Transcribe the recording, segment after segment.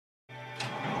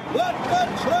Let the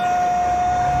train!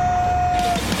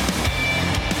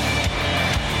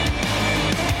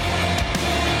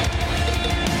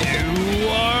 You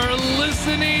are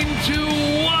listening to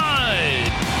What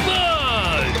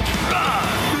the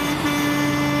Truck.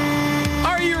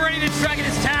 Are you ready to truck it?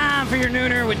 It's time for your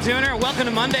Nooner with Dooner. Welcome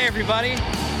to Monday, everybody.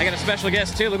 I got a special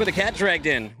guest, too. Look what the cat dragged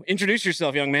in. Introduce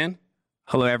yourself, young man.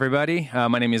 Hello, everybody.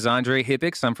 My name is Andre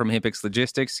Hippix. I'm from Hippix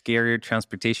Logistics, carrier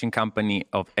transportation company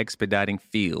of Expediting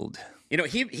Field. You know,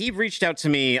 he reached out to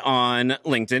me on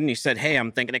LinkedIn. He said, hey,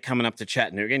 I'm thinking of coming up to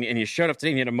Chattanooga. And you showed up today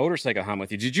and you had a motorcycle home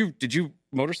with you. Did you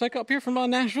motorcycle up here from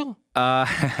Nashville?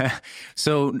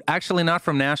 So actually not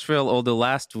from Nashville, although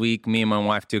last week me and my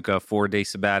wife took a 4-day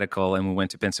sabbatical and we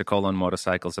went to Pensacola on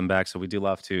motorcycles and back. So we do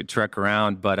love to trek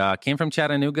around, but came from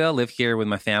Chattanooga, live here with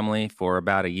my family for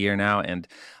about a year now and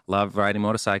love riding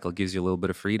motorcycle. Gives you a little bit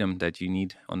of freedom that you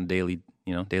need on a daily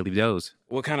dose.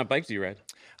 What kind of bike do you ride?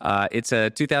 It's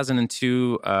a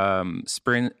 2002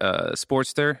 Sprint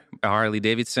Sportster, a Harley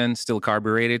Davidson, still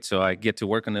carbureted, so I get to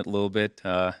work on it a little bit,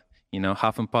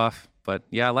 huff and puff. But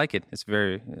yeah, I like it. It's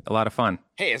a lot of fun.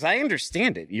 Hey, as I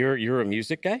understand it, you're a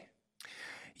music guy?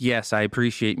 Yes, I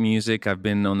appreciate music. I've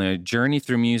been on a journey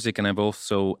through music, and I've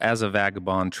also, as a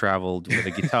vagabond, traveled with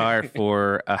a guitar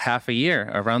for half a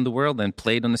year around the world and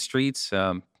played on the streets,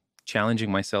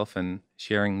 challenging myself and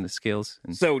sharing the skills.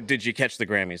 So did you catch the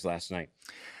Grammys last night?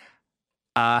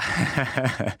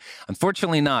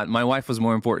 Unfortunately not. My wife was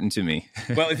more important to me.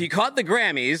 Well, if you caught the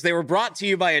Grammys, they were brought to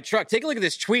you by a truck. Take a look at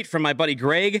this tweet from my buddy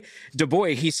Greg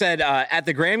DuBois. He said, at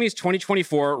the Grammys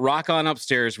 2024, rock on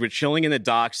upstairs. We're chilling in the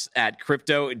docks at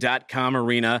Crypto.com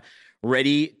Arena,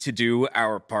 ready to do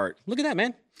our part. Look at that,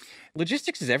 man.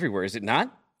 Logistics is everywhere, is it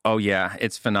not? Oh, yeah.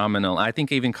 It's phenomenal. I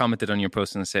think I even commented on your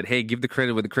post and said, hey, give the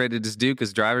credit where the credit is due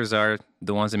because drivers are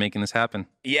the ones that are making this happen.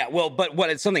 Yeah, well,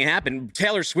 but something happened.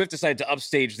 Taylor Swift decided to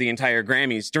upstage the entire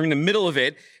Grammys. During the middle of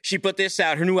it, she put this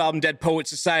out. Her new album, Dead Poet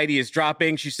Society, is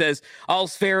dropping. She says,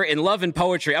 all's fair in love and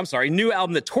poetry. I'm sorry, new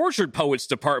album, The Tortured Poets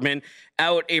Department,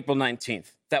 out April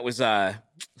 19th. That was, oh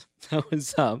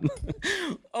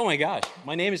my gosh,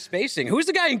 my name is spacing. Who's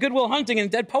the guy in Good Will Hunting and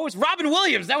Dead Poets? Robin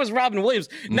Williams. That was Robin Williams,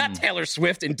 not Taylor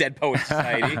Swift in Dead Poets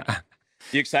Society.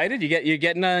 You excited?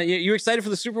 You excited for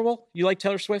the Super Bowl? You like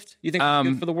Taylor Swift? You think it's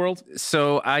good for the world?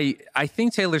 So I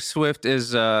think Taylor Swift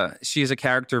is she is a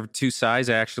character of two sides.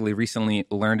 I actually recently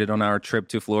learned it on our trip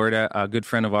to Florida. A good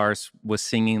friend of ours was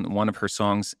singing one of her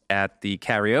songs at the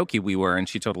karaoke we were, and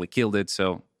she totally killed it.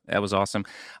 So that was awesome.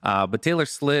 But Taylor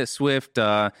Swift,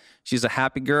 she's a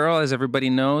happy girl, as everybody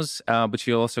knows, but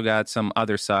she also got some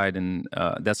other side, and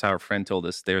that's how our friend told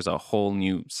us. There's a whole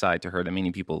new side to her that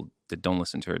many people that don't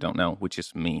listen to her don't know, which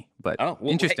is me. But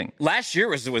interesting. Hey, last year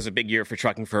was a big year for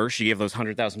trucking for her. She gave those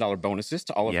 $100,000 bonuses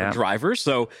to all of her drivers.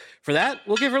 So for that,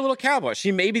 we'll give her a little cowboy.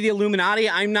 She may be the Illuminati.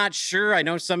 I'm not sure. I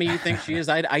know some of you think she is.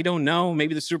 I don't know.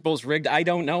 Maybe the Super Bowl's rigged. I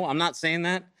don't know. I'm not saying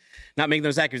that. Not making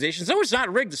those accusations. No, it's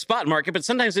not rigged the spot market, but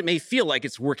sometimes it may feel like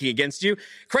it's working against you.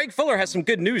 Craig Fuller has some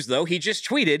good news, though. He just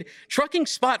tweeted, trucking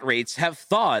spot rates have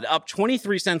thawed, up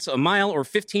 23 cents a mile or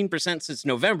 15% since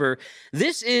November.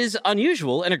 This is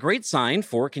unusual and a great sign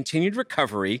for continued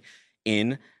recovery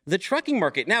in the trucking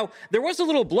market. Now, there was a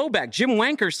little blowback. Jim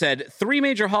Wanker said 3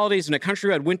 major holidays and a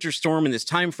countrywide winter storm in this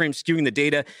time frame skewing the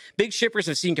data. Big shippers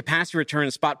have seen capacity return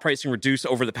and spot pricing reduce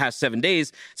over the past 7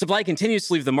 days. Supply continues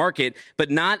to leave the market,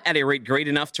 but not at a rate great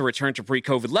enough to return to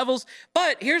pre-COVID levels.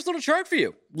 But here's a little chart for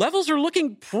you. Levels are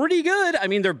looking pretty good. I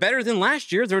mean, they're better than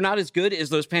last year. They're not as good as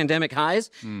those pandemic highs,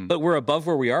 but we're above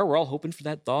where we are. We're all hoping for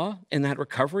that thaw and that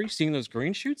recovery, seeing those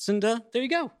green shoots, and there you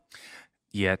go.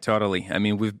 Yeah, totally. I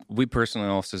mean, we personally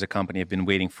also as a company have been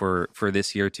waiting for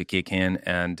this year to kick in,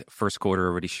 and first quarter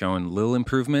already showing little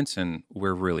improvements, and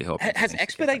we're really hoping. Has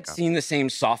Expedite seen the same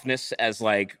softness as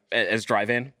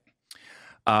Dry-Van?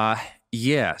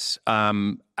 Yes.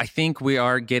 I think we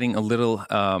are getting a little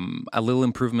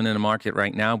improvement in the market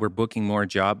right now. We're booking more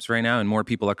jobs right now, and more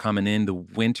people are coming in. The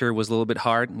winter was a little bit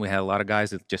hard. We had a lot of guys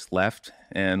that just left,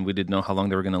 and we didn't know how long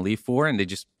they were going to leave for, and they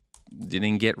just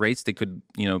didn't get rates they could,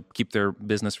 keep their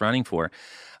business running for.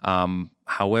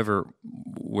 However,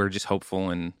 we're just hopeful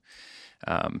and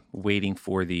waiting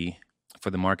for the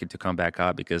market to come back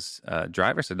up because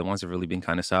drivers are the ones that have really been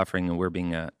kind of suffering, and we're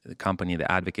being a company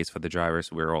that advocates for the drivers.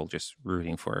 We're all just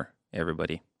rooting for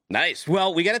everybody. Nice.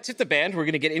 Well, we got to tip the band. We're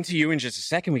going to get into you in just a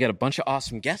second. We got a bunch of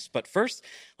awesome guests, but first,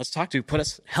 let's talk to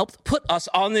help put us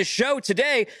on this show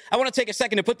today. I want to take a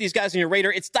second to put these guys on your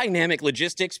radar. It's Dynamic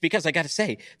Logistics, because I got to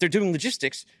say, they're doing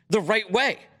logistics the right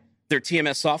way. Their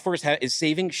TMS software is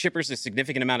saving shippers a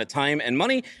significant amount of time and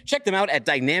money. Check them out at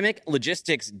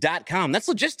dynamiclogistics.com. That's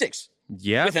logistics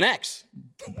Yeah. With an X.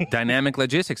 Dynamic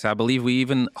Logistics. I believe we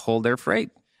even hold their freight.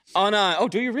 Oh,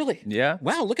 do you really? Yeah.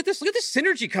 Wow, look at this. Look at this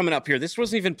synergy coming up here. This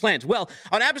wasn't even planned. Well,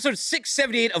 on episode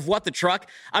 678 of What the Truck,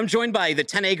 I'm joined by the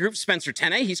 10A Group, Spencer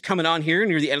Tenne. He's coming on here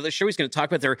near the end of the show. He's going to talk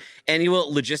about their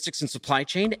annual logistics and supply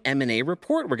chain M&A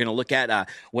report. We're going to look at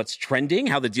what's trending,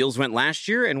 how the deals went last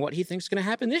year, and what he thinks is going to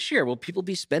happen this year. Will people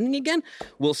be spending again?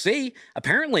 We'll see.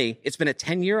 Apparently, it's been a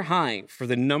 10-year high for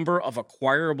the number of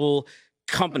acquirable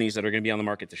companies that are going to be on the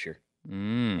market this year.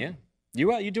 Yeah.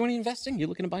 You do any investing? You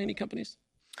looking to buy any companies?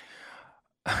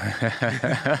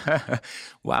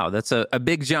 Wow, that's a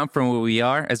big jump from where we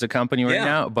are as a company right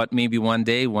now, but maybe one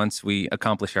day once we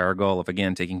accomplish our goal of,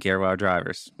 again, taking care of our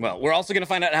drivers. Well, we're also going to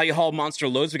find out how you haul monster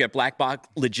loads. We got Black Box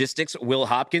Logistics, Will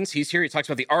Hopkins. He's here. He talks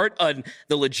about the art and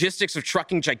the logistics of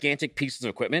trucking gigantic pieces of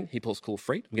equipment. He pulls cool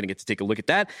freight. I'm going to get to take a look at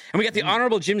that. And we got the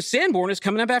Honorable Jim Sanborn is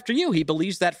coming up after you. He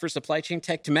believes that for supply chain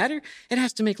tech to matter, it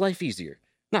has to make life easier.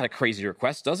 Not a crazy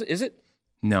request, does it? Is it?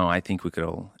 No, I think we could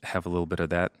all have a little bit of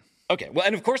that. Okay, well,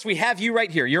 and of course, we have you right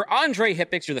here. You're Andre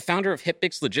Hippix. You're the founder of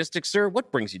Hippix Logistics, sir.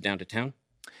 What brings you down to town?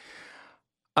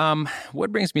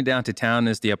 What brings me down to town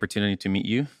is the opportunity to meet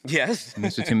you, yes,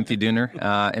 Mr. Timothy Dooner,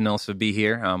 and also be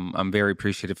here. I'm very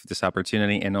appreciative of this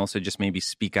opportunity, and also just maybe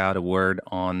speak out a word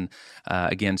on,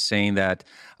 again, saying that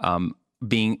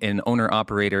being an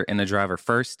owner-operator and a driver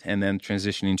first, and then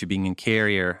transitioning to being a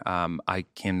carrier, I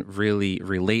can really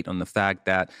relate on the fact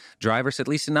that drivers, at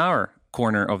least in our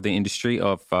corner of the industry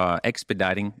of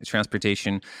expediting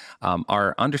transportation,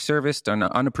 are underserviced and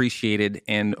unappreciated,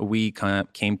 and we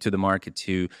came to the market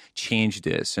to change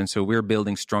this. And so we're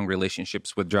building strong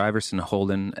relationships with drivers and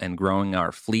holding and growing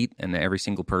our fleet and every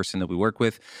single person that we work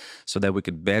with so that we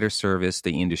could better service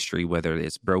the industry, whether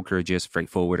it's brokerages,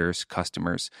 freight forwarders,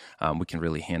 customers. We can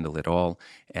really handle it all.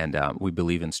 And we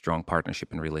believe in strong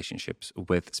partnership and relationships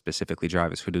with specifically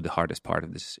drivers who do the hardest part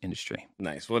of this industry.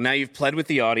 Nice. Well, now you've pled with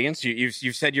the audience.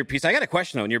 You've said your piece. I got a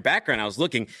question, though. In your background, I was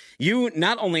looking. You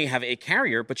not only have a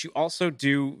carrier, but you also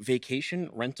do vacation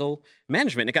rental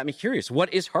management. It got me curious.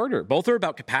 What is harder? Both are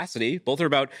about capacity. Both are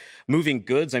about moving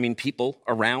goods. I mean, people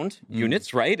around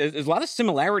units, right? There's a lot of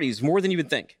similarities, more than you would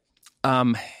think.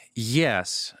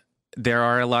 Yes. There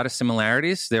are a lot of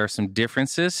similarities. There are some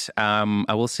differences.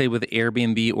 I will say with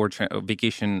Airbnb or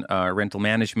vacation rental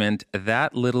management,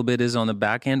 that little bit is on the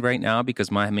back end right now because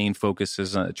my main focus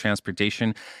is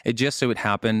transportation. It just so it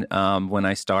happened when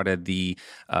I started the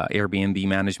Airbnb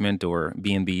management or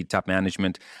B&B top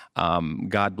management,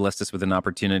 God blessed us with an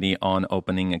opportunity on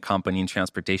opening a company in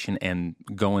transportation and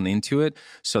going into it.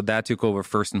 So that took over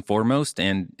first and foremost.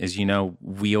 And as you know,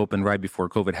 we opened right before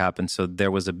COVID happened. So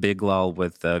there was a big lull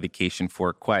with vacation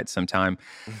for quite some time.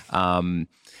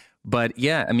 But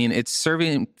yeah, I mean, it's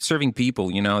serving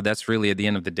people, you know, that's really at the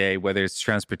end of the day, whether it's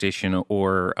transportation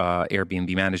or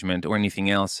Airbnb management or anything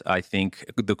else, I think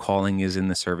the calling is in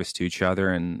the service to each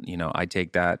other. And, you know, I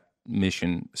take that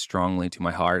mission strongly to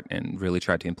my heart and really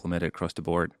try to implement it across the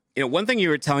board. You know, one thing you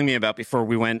were telling me about before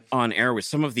we went on air was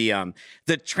some of the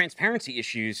transparency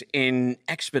issues in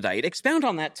Expedite. Expound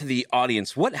on that to the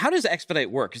audience. How does Expedite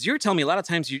work? Because you were telling me a lot of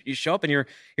times you show up and you're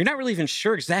not really even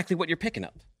sure exactly what you're picking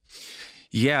up.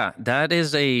 Yeah, that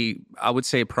is I would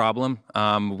say, a problem.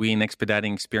 We in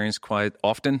expediting experience quite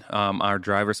often. Our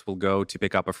drivers will go to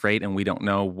pick up a freight and we don't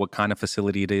know what kind of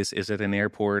facility it is. Is it an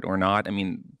airport or not? I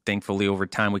mean, thankfully over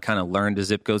time, we kind of learned the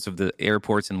zip codes of the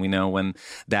airports and we know when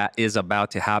that is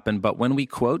about to happen. But when we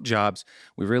quote jobs,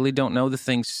 we really don't know the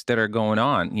things that are going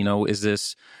on. You know, is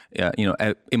this,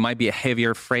 it might be a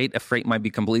heavier freight. A freight might be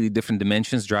completely different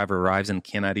dimensions. Driver arrives and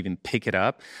cannot even pick it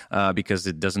up because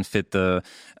it doesn't fit the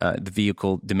vehicle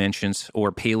dimensions,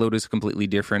 or payload is completely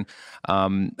different,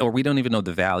 or we don't even know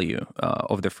the value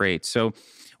of the freight. So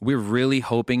we're really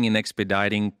hoping in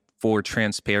expediting for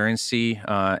transparency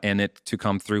and it to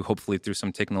come through, hopefully through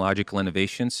some technological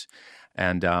innovations.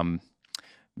 And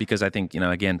because I think,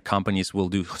 again, companies will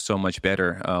do so much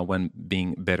better when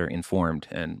being better informed.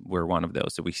 And we're one of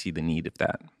those, so we see the need of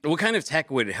that. What kind of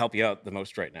tech would help you out the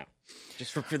most right now?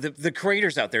 Just for the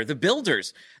creators out there, the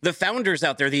builders, the founders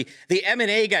out there, the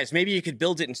M&A guys, maybe you could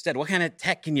build it instead. What kind of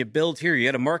tech can you build here? You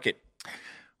got a market.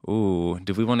 Ooh,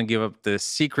 do we want to give up the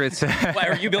secrets? Why,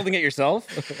 are you building it yourself?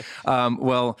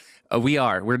 We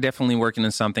are. We're definitely working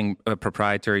on something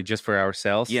proprietary just for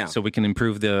ourselves. Yeah. So we can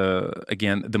improve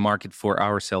the market for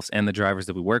ourselves and the drivers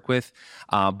that we work with.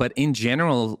 But in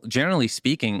generally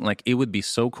speaking, like, it would be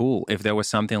so cool if there was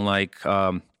something like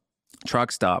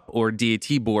truck stop or DAT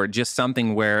board, just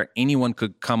something where anyone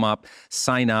could come up,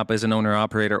 sign up as an owner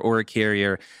operator or a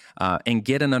carrier, and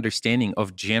get an understanding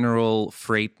of general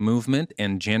freight movement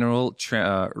and general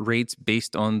rates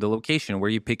based on the location, where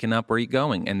you're picking up, where you're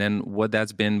going, and then what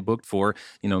that's been booked for,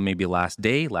 maybe last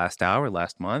day, last hour,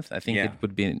 last month. I think it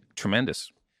would be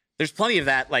tremendous. There's plenty of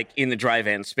that, like in the dry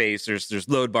van space. There's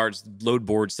load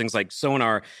boards, things like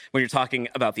Sonar. When you're talking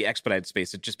about the expedite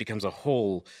space, it just becomes a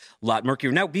whole lot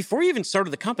murkier. Now, before you even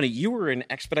started the company, you were an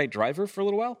expedite driver for a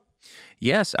little while?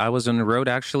 Yes, I was on the road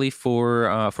actually for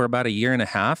about a year and a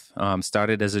half.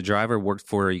 Started as a driver, worked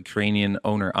for a Ukrainian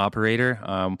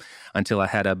owner-operator until I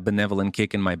had a benevolent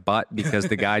kick in my butt because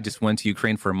the guy just went to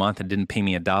Ukraine for a month and didn't pay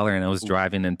me $1, and I was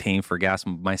driving and paying for gas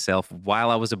myself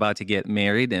while I was about to get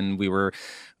married, and we were,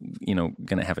 going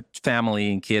to have a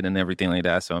family and kid and everything like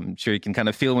that. So I'm sure you can kind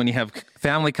of feel when you have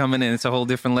family coming in, it's a whole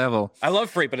different level. I love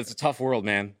freight, but it's a tough world,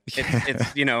 man.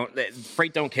 It's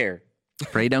freight don't care.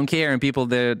 Freight don't care, and people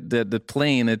that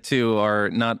playing it too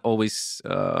are not always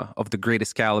of the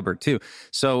greatest caliber too.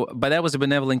 So, but that was a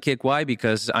benevolent kick. Why?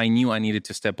 Because I knew I needed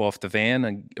to step off the van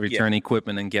and return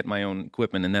equipment and get my own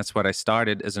equipment, and that's what I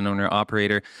started as an owner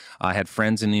operator. I had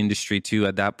friends in the industry too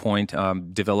at that point,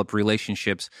 developed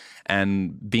relationships,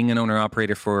 and being an owner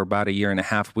operator for about a year and a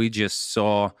half, we just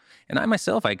saw. And I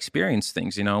myself, I experienced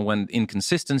things, when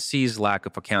inconsistencies, lack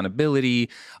of accountability,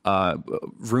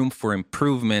 room for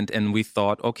improvement. And we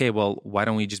thought, okay, well, why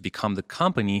don't we just become the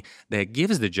company that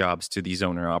gives the jobs to these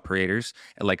owner operators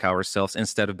like ourselves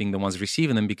instead of being the ones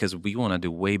receiving them, because we want to do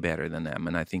way better than them.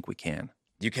 And I think we can.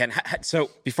 You can. So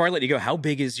before I let you go, how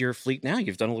big is your fleet now?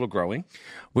 You've done a little growing.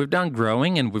 We've done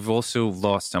growing, and we've also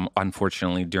lost some,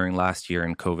 unfortunately, during last year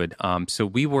in COVID. So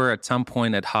we were at some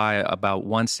point at high about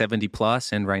 170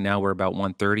 plus, and right now we're about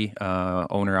 130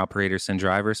 owner operators and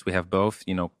drivers. We have both,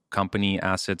 company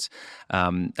assets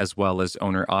as well as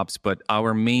owner ops. But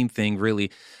our main thing really,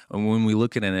 when we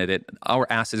look at it, our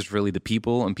asset is really the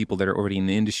people and people that are already in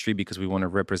the industry, because we want to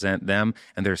represent them.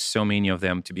 And there's so many of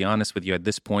them. To be honest with you, at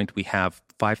this point, we have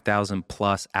 5,000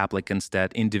 plus applicants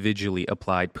that individually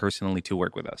applied personally to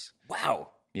work with us. Wow.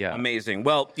 Yeah. Amazing.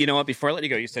 Well, you know what? Before I let you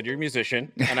go, you said you're a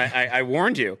musician, and I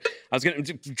warned you. I was going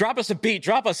to drop us a beat,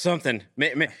 drop us something.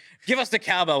 Give us the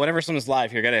cowbell, whenever someone's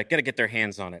live here. Gotta get their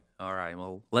hands on it. All right.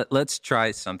 Well, let's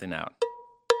try something out.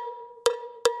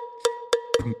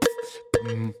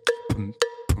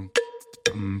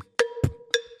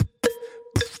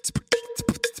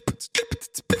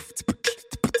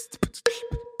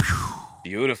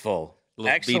 Beautiful.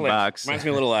 Excellent. Beatbox. Reminds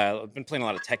me a little. I've been playing a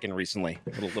lot of Tekken recently.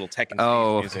 Little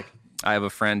Tekken music. I have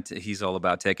a friend. He's all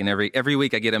about Tekken. Every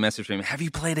week I get a message from him. Have you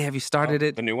played it? Have you started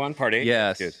it? The new one, Part 8?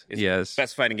 Yes. Good. It's yes. the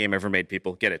best fighting game ever made,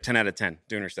 people. Get it. 10 out of 10.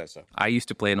 Dooner says so. I used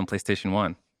to play it on PlayStation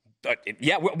 1.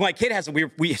 My kid has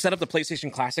it. We set up the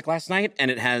PlayStation Classic last night,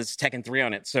 and it has Tekken 3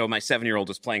 on it. So my 7-year-old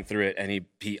was playing through it, and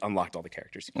he unlocked all the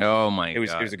characters. Oh, my God. It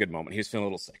was a good moment. He was feeling a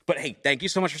little sick. But hey, thank you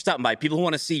so much for stopping by. People who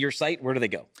want to see your site, where do they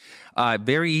go?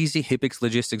 Very easy.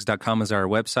 HippixLogistics.com is our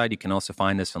website. You can also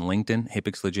find us on LinkedIn,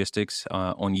 Hippix Logistics.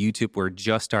 On YouTube, we're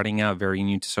just starting out, very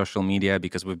new to social media,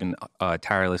 because we've been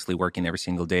tirelessly working every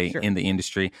single day in the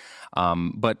industry.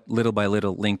 But little by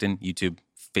little, LinkedIn, YouTube,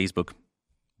 Facebook,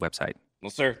 website. Well,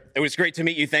 sir, it was great to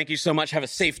meet you. Thank you so much. Have a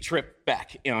safe trip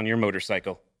back on your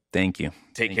motorcycle. Thank you.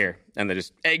 Take care. And then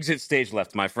just exit stage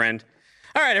left, my friend.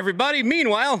 All right, everybody.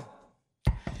 Meanwhile,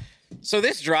 so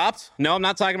this dropped. No, I'm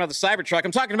not talking about the Cybertruck.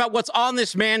 I'm talking about what's on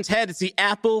this man's head. It's the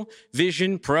Apple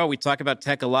Vision Pro. We talk about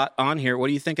tech a lot on here. What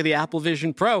do you think of the Apple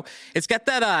Vision Pro? It's got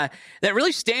that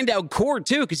really standout cord,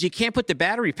 too, because you can't put the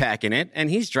battery pack in it, and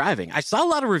he's driving. I saw a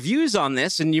lot of reviews on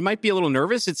this, and you might be a little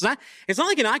nervous. It's not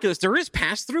like an Oculus. There is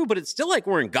pass-through, but it's still like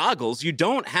wearing goggles. You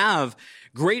don't have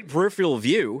great peripheral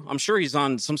view. I'm sure he's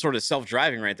on some sort of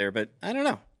self-driving right there, but I don't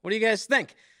know. What do you guys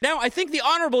think? Now, I think the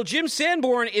Honorable Jim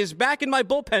Sanborn is back in my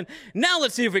bullpen. Now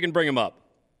let's see if we can bring him up.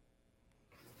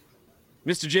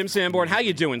 Mr. Jim Sanborn, how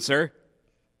you doing, sir?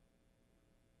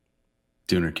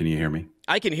 Dooner, can you hear me?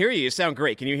 I can hear you. You sound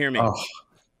great. Can you hear me? Oh,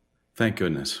 thank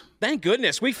goodness. Thank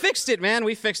goodness. We fixed it, man.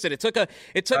 We fixed it. It took a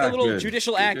little good.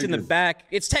 judicial act in the back.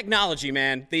 It's technology,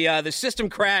 man. The system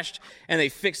crashed, and they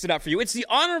fixed it up for you. It's the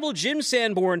Honorable Jim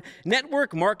Sanborn,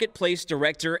 Network Marketplace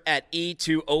Director at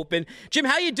E2Open. Jim,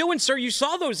 how you doing, sir? You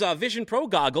saw those Vision Pro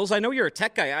goggles. I know you're a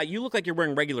tech guy. You look like you're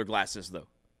wearing regular glasses, though.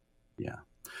 Yeah.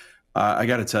 I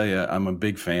got to tell you, I'm a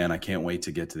big fan. I can't wait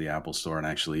to get to the Apple Store and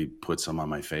actually put some on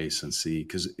my face and see.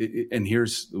 And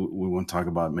here's, we want to talk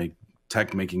about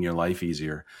tech making your life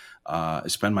easier. I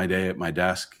spend my day at my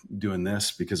desk doing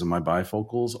this because of my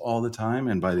bifocals all the time.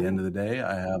 And by the end of the day,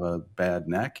 I have a bad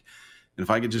neck. And if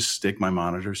I could just stick my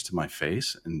monitors to my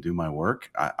face and do my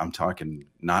work, I'm talking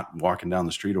not walking down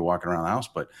the street or walking around the house,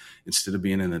 but instead of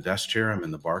being in the desk chair, I'm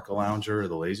in the Barca Lounger or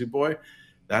the Lazy Boy.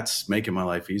 That's making my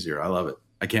life easier. I love it.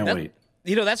 I can't wait.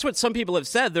 That's what some people have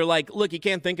said. They're like, look, you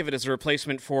can't think of it as a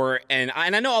replacement for, and I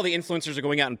know all the influencers are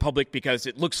going out in public because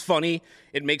it looks funny.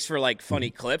 It makes for like funny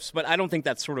clips, but I don't think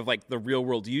that's sort of like the real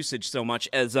world usage so much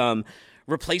as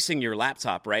replacing your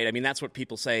laptop, right? I mean, that's what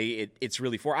people say it's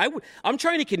really for. I'm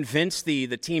trying to convince the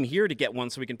team here to get one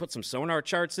so we can put some sonar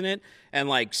charts in it and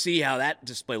like see how that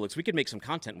display looks. We could make some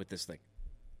content with this thing.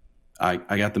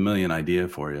 I got the million idea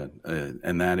for you,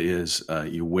 and that is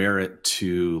you wear it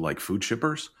to like food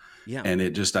shippers. Yeah. And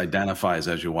it just identifies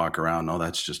as you walk around. No,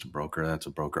 that's just a broker. That's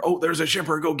a broker. Oh, there's a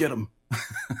shipper. Go get him.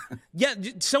 Yeah.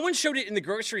 Someone showed it in the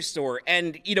grocery store.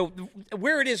 And,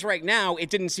 where it is right now, it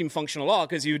didn't seem functional at all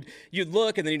because you'd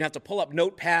look and then you'd have to pull up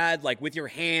Notepad like with your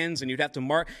hands and you'd have to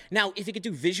mark. Now, if you could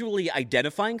do visually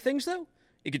identifying things, though,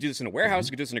 you could do this in a warehouse.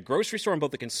 You could do this in a grocery store on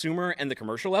both the consumer and the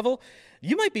commercial level.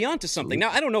 You might be onto something.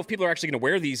 Now, I don't know if people are actually going to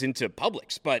wear these into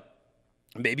Publix, but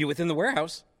maybe within the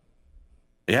warehouse.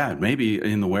 Yeah, maybe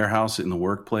in the warehouse, in the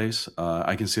workplace.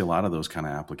 I can see a lot of those kind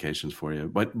of applications for you.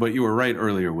 But you were right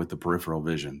earlier with the peripheral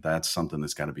vision. That's something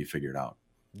that's got to be figured out.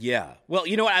 Yeah. Well,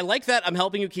 you know what? I like that. I'm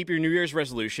helping you keep your New Year's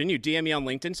resolution. You DM me on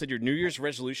LinkedIn, said your New Year's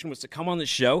resolution was to come on the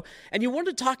show. And you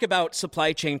wanted to talk about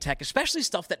supply chain tech, especially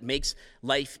stuff that makes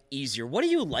life easier. What do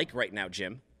you like right now,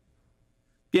 Jim?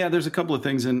 Yeah, there's a couple of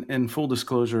things. In full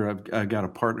disclosure, I've got a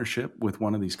partnership with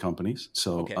one of these companies.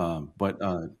 So, okay.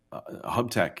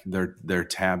 HubTech, their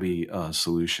Tabby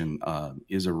solution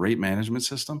is a rate management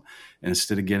system. And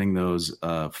instead of getting those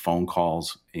phone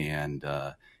calls and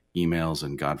emails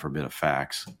and, God forbid, a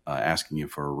fax asking you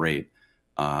for a rate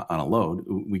on a load,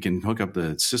 we can hook up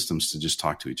the systems to just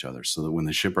talk to each other so that when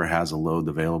the shipper has a load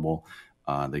available,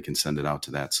 they can send it out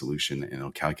to that solution and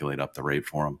it'll calculate up the rate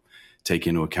for them. Take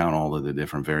into account all of the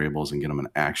different variables and get them an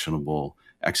actionable,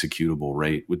 executable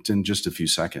rate within just a few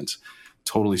seconds.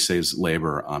 Totally saves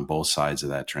labor on both sides of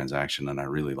that transaction, and I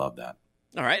really love that.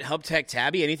 All right, HubTech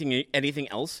Tabby. Anything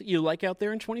else you like out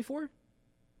there in 24?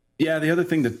 Yeah, the other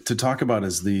thing to talk about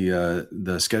is the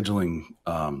scheduling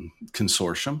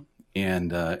consortium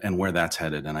and where that's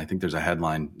headed. And I think there's a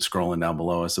headline scrolling down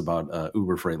below us about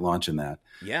Uber Freight launching that.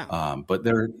 Yeah. But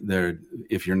they're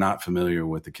if you're not familiar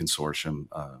with the consortium,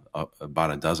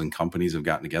 about a dozen companies have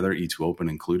gotten together, E2Open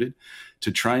included,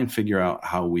 to try and figure out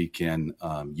how we can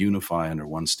unify under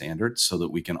one standard so that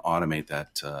we can automate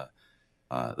that the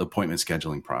appointment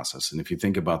scheduling process. And if you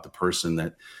think about the person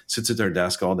that sits at their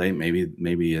desk all day,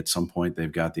 maybe at some point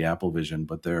they've got the Apple Vision,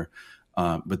 but they're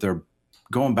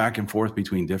going back and forth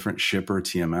between different shipper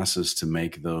TMSs to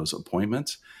make those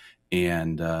appointments.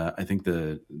 And I think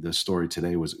the story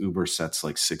today was Uber sets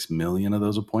like 6 million of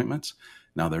those appointments.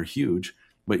 Now they're huge,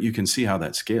 but you can see how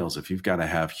that scales. If you've got to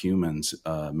have humans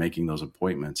making those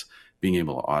appointments, being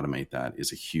able to automate that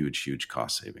is a huge, huge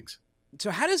cost savings.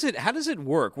 So how does it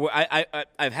work? Well,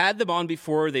 I've had them on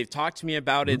before. They've talked to me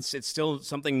about it. It's still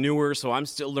something newer, so I'm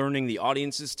still learning. The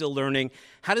audience is still learning.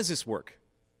 How does this work?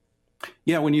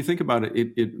 Yeah, when you think about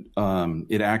it,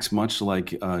 it acts much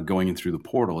like going in through the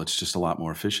portal. It's just a lot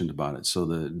more efficient about it. So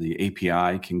the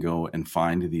API can go and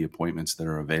find the appointments that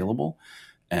are available,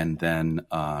 and then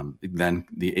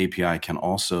the API can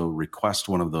also request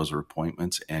one of those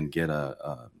appointments and get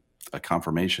a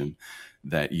confirmation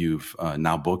that you've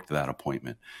now booked that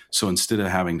appointment. So instead of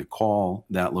having to call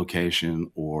that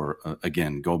location or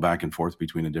again go back and forth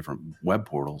between the different web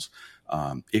portals,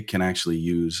 it can actually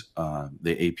use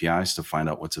the APIs to find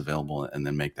out what's available and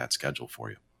then make that schedule for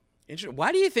you.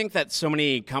 Why do you think that so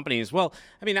many companies, well,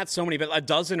 I mean, not so many, but a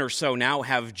dozen or so now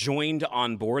have joined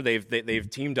on board? They've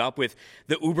teamed up with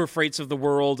the Uber Freights of the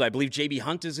world. I believe JB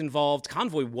Hunt is involved.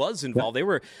 Convoy was involved.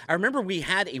 Yeah. I remember we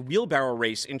had a wheelbarrow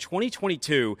race in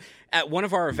 2022 at one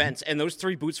of our events, and those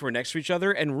three booths were next to each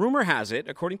other. And rumor has it,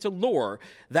 according to lore,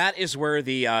 that is where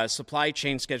the supply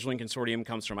chain scheduling consortium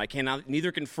comes from. I cannot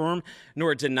neither confirm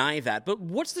nor deny that. But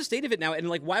what's the state of it now? And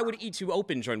like, why would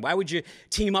E2Open join? Why would you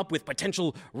team up with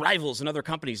potential rivals and other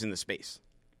companies in the space?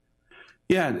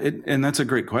 Yeah, and that's a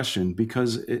great question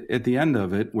because at the end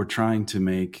of it, we're trying to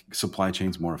make supply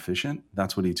chains more efficient.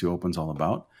 That's what E2Open's all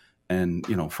about. And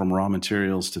from raw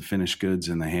materials to finished goods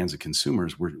in the hands of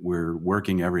consumers, we're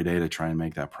working every day to try and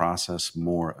make that process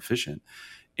more efficient.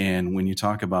 And when you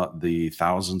talk about the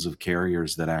thousands of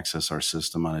carriers that access our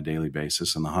system on a daily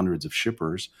basis and the hundreds of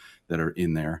shippers that are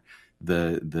in there,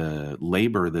 the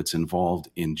labor that's involved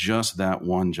in just that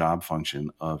one job function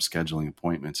of scheduling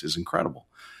appointments is incredible.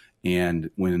 And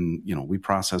when we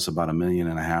process about 1.5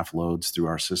 million loads through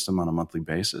our system on a monthly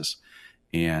basis,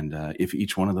 And if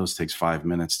each one of those takes 5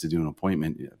 minutes to do an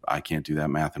appointment, I can't do that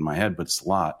math in my head, but it's a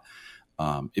lot.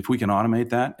 If we can automate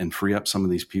that and free up some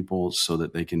of these people so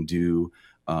that they can do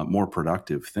more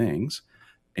productive things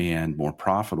and more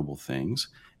profitable things,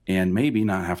 and maybe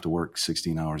not have to work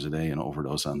 16 hours a day and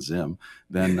overdose on Zim,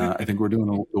 then I think we're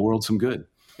doing the world some good.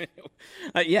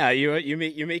 Yeah, you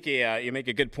make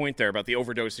a good point there about the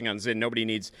overdosing on Zim. Nobody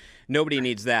needs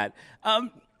that.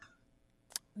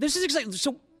 This is exciting.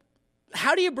 So,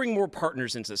 how do you bring more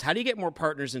partners into this? How do you get more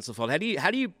partners into the fold? How do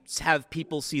you have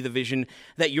people see the vision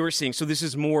that you're seeing? So this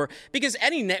is more, because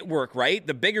any network, right?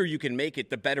 The bigger you can make it,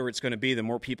 the better it's going to be. The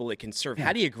more people it can serve. Yeah.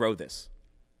 How do you grow this?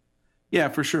 Yeah,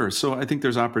 for sure. So I think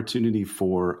there's opportunity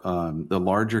for the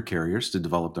larger carriers to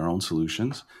develop their own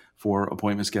solutions for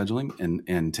appointment scheduling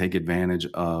and take advantage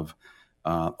of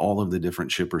all of the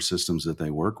different shipper systems that they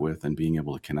work with and being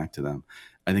able to connect to them.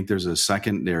 I think there's a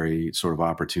secondary sort of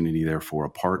opportunity there for a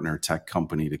partner tech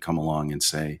company to come along and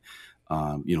say,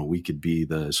 we could be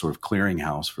the sort of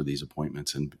clearinghouse for these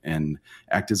appointments and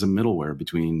act as a middleware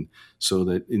between, so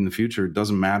that in the future, it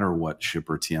doesn't matter what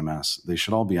shipper TMS, they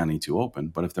should all be on E2 Open.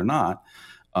 But if they're not,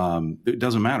 it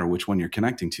doesn't matter which one you're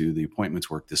connecting to, the appointments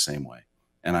work the same way.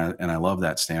 And I love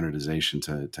that standardization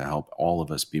to help all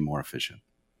of us be more efficient.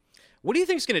 What do you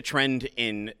think is going to trend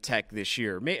in tech this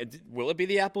year? Will it be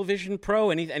the Apple Vision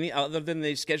Pro? Any other than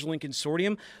the scheduling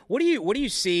consortium? What do you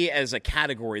see as a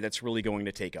category that's really going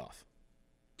to take off?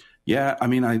 Yeah, I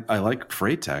mean, I like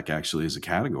freight tech actually as a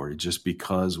category, just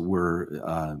because we're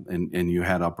and you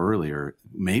had up earlier,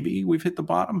 maybe we've hit the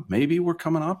bottom, maybe we're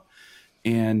coming up,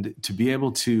 and to be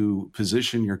able to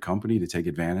position your company to take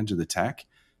advantage of the tech,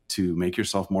 to make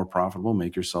yourself more profitable,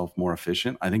 make yourself more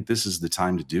efficient. I think this is the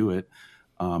time to do it.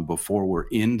 Before we're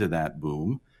into that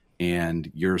boom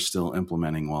and you're still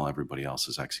implementing while everybody else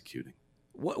is executing.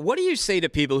 What do you say to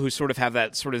people who sort of have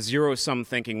that sort of zero-sum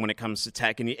thinking when it comes to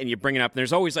tech, and you bring it up, and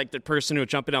there's always like the person who will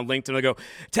jump in on LinkedIn and go,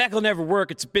 tech will never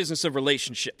work, it's a business of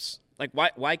relationships. Like,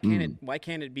 why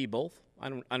can't it be both? I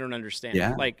don't understand.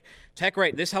 Yeah. Like, tech,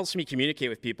 right, this helps me communicate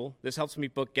with people. This helps me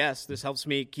book guests. This helps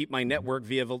me keep my network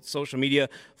via social media,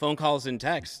 phone calls, and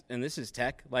text. And this is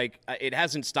tech. Like, it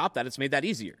hasn't stopped that. It's made that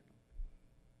easier.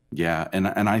 Yeah, and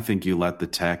I think you let the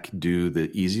tech do the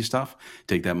easy stuff,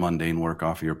 take that mundane work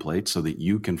off of your plate so that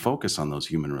you can focus on those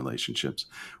human relationships,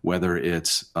 whether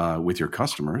it's with your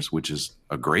customers, which is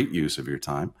a great use of your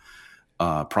time,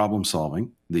 problem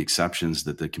solving, the exceptions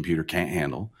that the computer can't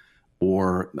handle,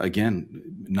 or again,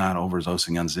 not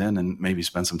overdosing on Zen, and maybe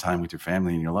spend some time with your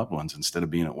family and your loved ones instead of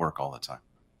being at work all the time.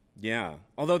 Yeah,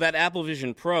 although that Apple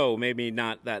Vision Pro may be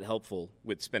not that helpful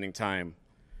with spending time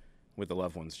with the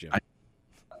loved ones, Jim.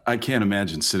 I can't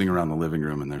imagine sitting around the living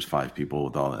room and there's 5 people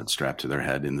with all that strapped to their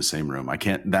head in the same room.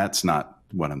 That's not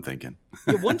what I'm thinking.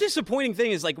 Yeah, one disappointing thing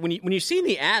is, like, when you see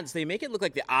the ads, they make it look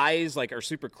like the eyes like are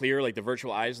super clear, like the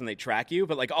virtual eyes, and they track you.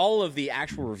 But like all of the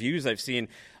actual reviews I've seen,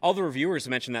 all the reviewers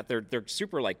mention that they're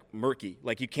super like murky.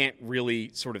 Like you can't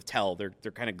really sort of tell. They're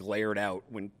kind of glared out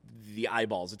when the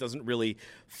eyeballs. It doesn't really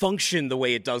function the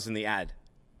way it does in the ad.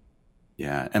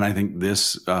 Yeah, and I think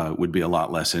this would be a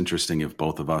lot less interesting if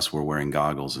both of us were wearing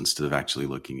goggles instead of actually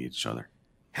looking at each other.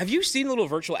 Have you seen the little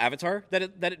virtual avatar that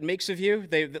it makes of you?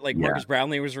 Marcus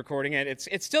Brownlee was recording it.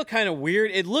 It's still kind of weird.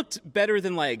 It looked better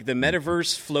than like the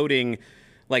metaverse floating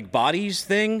like bodies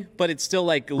thing, but it still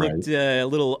like looked a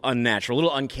little unnatural, a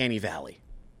little uncanny valley.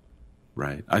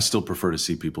 Right. I still prefer to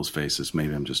see people's faces.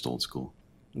 Maybe I'm just old school.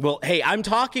 Well, hey, I'm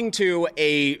talking to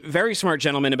a very smart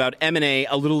gentleman about M&A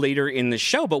a little later in the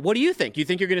show, but what do you think? You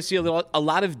think you're going to see a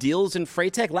lot of deals in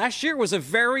freight tech? Last year was a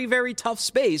very, very tough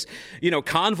space.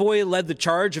 Convoy led the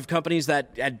charge of companies that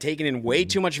had taken in way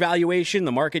too much valuation.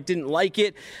 The market didn't like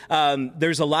it.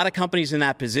 There's a lot of companies in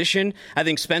that position. I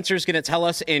think Spencer's going to tell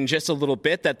us in just a little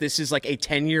bit that this is like a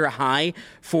 10-year high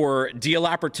for deal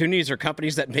opportunities or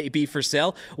companies that may be for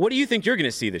sale. What do you think you're going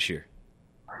to see this year?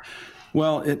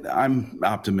 Well, I'm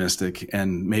optimistic,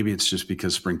 and maybe it's just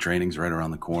because spring training's right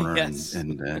around the corner, yes.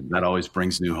 and that always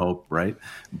brings new hope, right?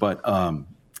 But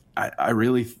I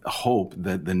really hope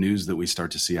that the news that we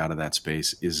start to see out of that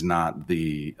space is not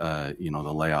the the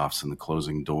layoffs and the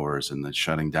closing doors and the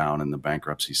shutting down and the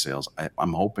bankruptcy sales.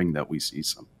 I'm hoping that we see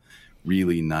some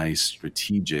really nice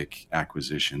strategic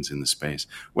acquisitions in the space,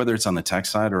 whether it's on the tech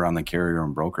side or on the carrier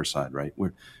and broker side, right?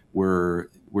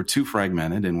 We're too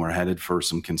fragmented, and we're headed for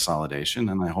some consolidation.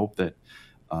 And I hope that,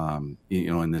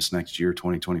 in this next year,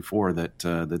 2024,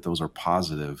 that those are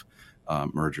positive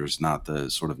mergers, not the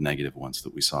sort of negative ones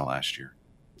that we saw last year.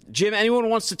 Jim, anyone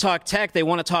wants to talk tech, they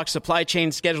want to talk supply chain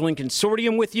scheduling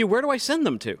consortium with you, where do I send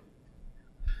them to?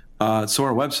 So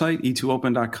our website,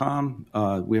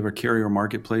 e2open.com, we have a carrier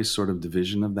marketplace sort of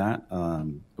division of that,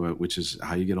 which is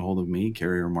how you get a hold of me,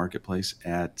 carrier marketplace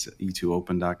at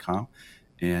e2open.com.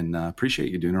 And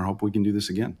appreciate you, Dooner. Hope we can do this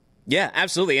again. Yeah,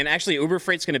 absolutely. And actually, Uber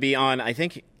Freight's going to be on, I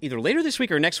think, either later this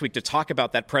week or next week to talk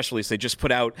about that press release they just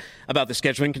put out about the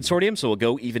scheduling consortium. So we'll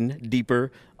go even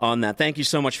deeper on that. Thank you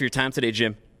so much for your time today,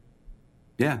 Jim.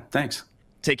 Yeah, thanks.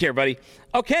 Take care, buddy.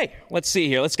 Okay, let's see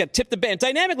here. Let's get Tip the Band.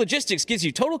 Dynamic Logistics gives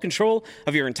you total control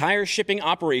of your entire shipping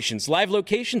operations. Live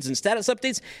locations and status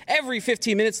updates every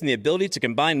 15 minutes and the ability to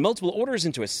combine multiple orders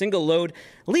into a single load,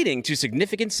 leading to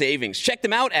significant savings. Check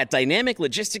them out at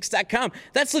dynamiclogistics.com.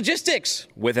 That's logistics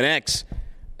with an X.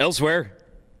 Elsewhere.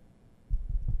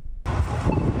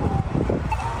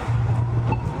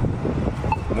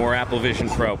 More Apple Vision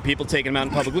Pro. People taking them out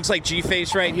in public. Looks like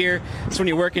G-Face right here. It's when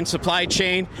you work in supply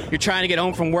chain. You're trying to get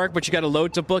home from work, but you got a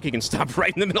load to book. You can stop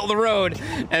right in the middle of the road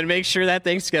and make sure that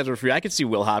thing's scheduled for you. I could see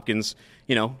Will Hopkins,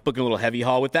 booking a little heavy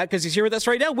haul with that because he's here with us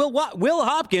right now. Will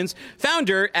Hopkins,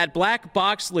 founder at Black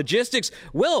Box Logistics.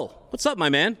 Will, what's up, my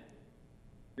man?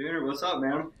 Dude, what's up,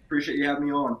 man? Appreciate you having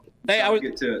me on. Hey, I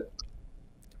get to it.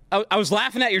 I was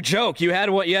laughing at your joke. You had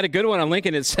a good one on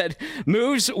LinkedIn. It said,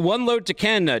 moves one load to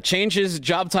Ken, changes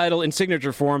job title in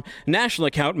signature form, national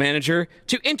account manager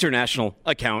to international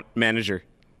account manager.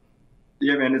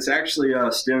 Yeah, man, it's actually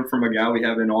stemmed from a guy we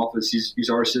have in office. He's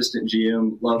our assistant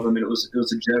GM. Love him. And it was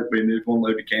a joke, but he moved one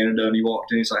load to Canada, and he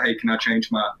walked in. He's like, hey, can I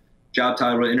change my job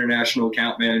title to international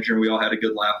account manager? And we all had a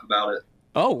good laugh about it.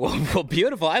 Oh, well,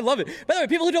 beautiful. I love it. By the way,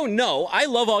 people who don't know, I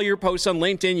love all your posts on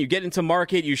LinkedIn. You get into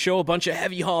market, you show a bunch of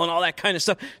heavy haul and all that kind of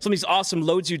stuff. Some of these awesome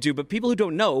loads you do. But people who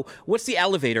don't know, what's the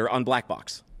elevator on Black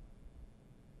Box?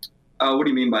 What do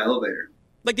you mean by elevator?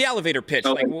 Like the elevator pitch.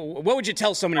 Like, what would you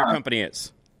tell someone your company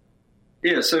is?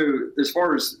 Yeah, so as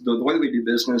far as the way that we do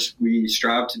business, we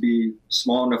strive to be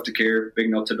small enough to care, big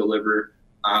enough to deliver.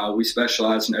 We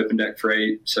specialize in open deck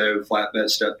freight, so flatbed,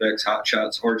 step decks, hot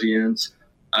shots, RGNs.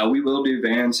 We will do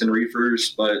vans and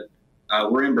reefers, but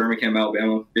we're in Birmingham,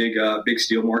 Alabama, big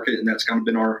steel market, and that's kind of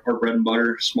been our bread and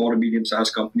butter, small to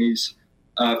medium-sized companies,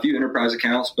 a few enterprise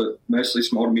accounts, but mostly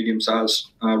small to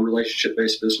medium-sized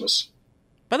relationship-based business.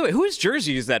 By the way, whose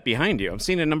jersey is that behind you? I'm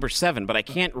seeing a number 7, but I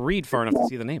can't read far enough to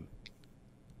see the name.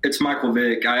 It's Michael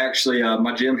Vick. I actually,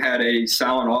 my gym had a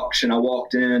silent auction. I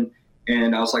walked in,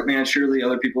 and I was like, man, surely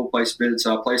other people place bids,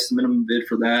 so I placed the minimum bid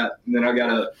for that, and then I got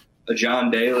a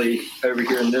John Daly over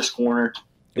here in this corner,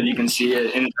 and you can see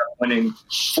it. Ended up winning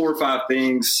 4 or 5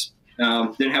 things.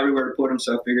 Didn't have anywhere to put them,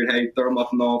 so I figured, hey, throw them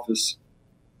up in the office.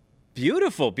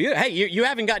 Beautiful. Hey, you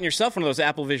haven't gotten yourself one of those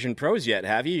Apple Vision Pros yet,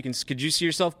 have you? Could you see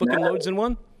yourself booking loads in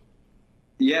one?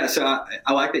 Yeah, so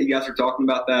I like that you guys are talking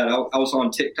about that. I was on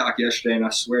TikTok yesterday, and I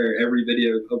swear every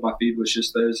video of my feed was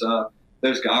just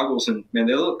those goggles, and man,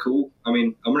 they look cool. I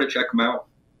mean, I'm going to check them out.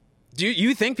 Do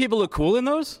you think people look cool in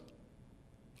those?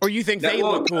 Or you think they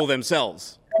look cool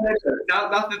themselves?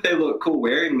 Not that they look cool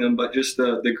wearing them, but just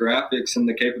the graphics and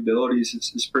the capabilities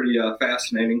is pretty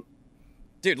fascinating.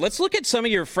 Dude, let's look at some of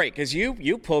your freight, because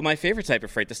you pull my favorite type of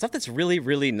freight, the stuff that's really,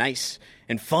 really nice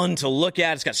and fun to look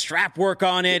at. It's got strap work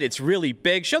on it. It's really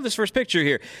big. Show this first picture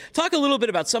here. Talk a little bit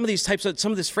about some of these types of,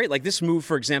 some of this freight, like this move,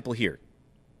 for example, here.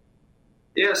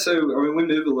 Yeah, so, I mean, we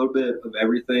move a little bit of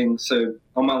everything. So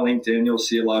on my LinkedIn, you'll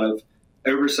see a lot of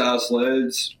oversized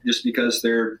loads just because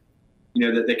they're,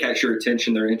 that they catch your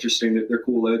attention. They're interesting. They're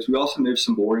cool loads. We also move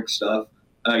some boring stuff,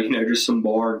 just some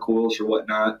bar and coils or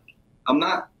whatnot. I'm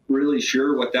not really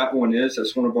sure what that one is.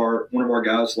 That's one of our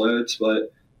guys' loads,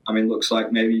 but I mean, looks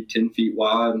like maybe 10 feet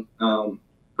wide.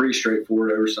 Pretty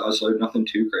straightforward oversized load. Nothing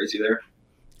too crazy there.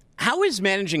 How is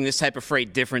managing this type of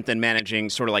freight different than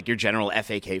managing sort of like your general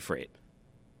FAK freight?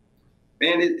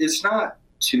 Man, it's not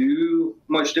too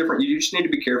much different. You just need to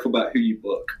be careful about who you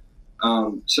book.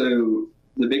 So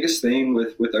the biggest thing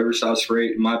with oversized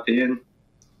freight, in my opinion,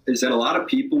 is that a lot of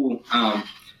people,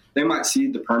 they might see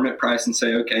the permit price and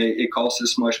say, okay, it costs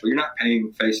this much, but you're not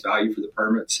paying face value for the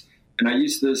permits. And I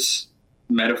use this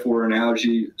metaphor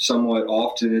analogy somewhat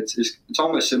often. It's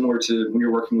almost similar to when you're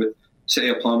working with, say,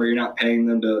 a plumber. You're not paying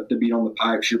them to beat on the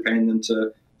pipes. You're paying them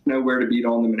to know where to beat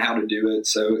on them and how to do it.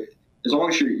 So as long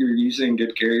as you're using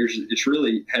good carriers, it's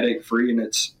really headache-free, and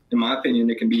it's, in my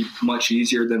opinion, it can be much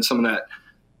easier than some of that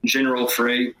general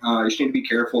freight. You just need to be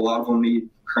careful. A lot of them need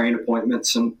crane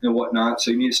appointments and whatnot, so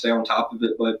you need to stay on top of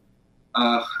it. But,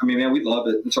 I mean, man, we love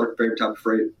it. It's our favorite type of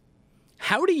freight.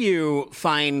 How do you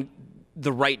find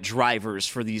the right drivers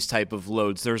for these type of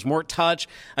loads? There's more touch.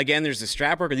 Again, there's the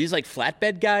strap work. Are these like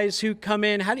flatbed guys who come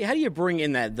in? How do you bring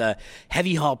in the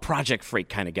heavy haul project freight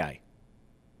kind of guy?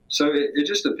 So it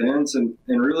just depends. And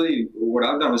really what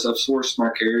I've done is I've sourced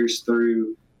my carriers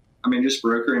through, just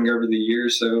brokering over the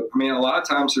years. So, a lot of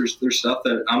times there's stuff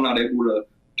that I'm not able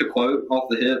to quote off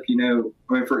the hip.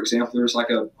 For example, there was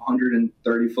like a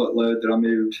 130-foot load that I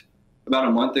moved about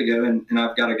a month ago, and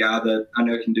I've got a guy that I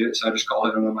know can do it. So I just call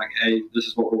him and I'm like, hey, this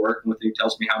is what we're working with. He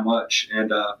tells me how much.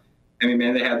 And,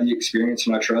 they have the experience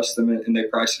and I trust them, and they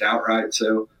price it out right.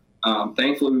 So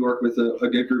thankfully we work with a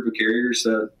good group of carriers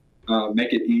that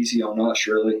make it easy on us,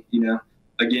 really.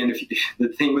 Again, the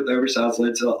thing with oversized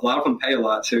loads, a lot of them pay a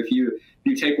lot. So if you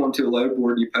take one to a load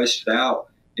board, you post it out,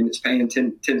 and it's paying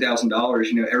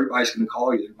 $10,000, everybody's going to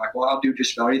call you. They're like, well, I'll do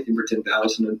just about anything for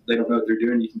 $10,000, and they don't know what they're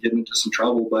doing. You can get into some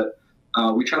trouble, but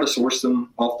we try to source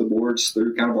them off the boards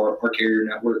through kind of our carrier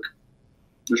network,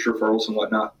 just referrals and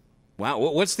whatnot. Wow,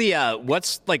 what's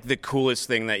like the coolest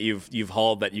thing that you've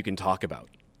hauled that you can talk about?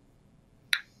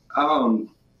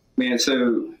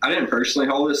 So I didn't personally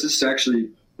haul this. This is actually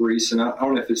recent. I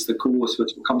don't know if it's the coolest,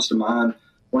 but what comes to mind.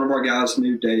 One of our guys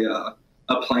moved a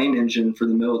plane engine for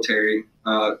the military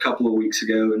a couple of weeks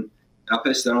ago, and I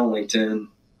posted that on LinkedIn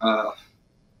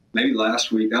maybe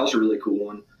last week. That was a really cool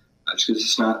one, just because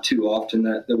it's not too often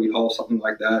that we haul something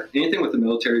like that. Anything with the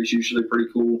military is usually pretty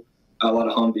cool. A lot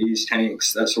of Humvees,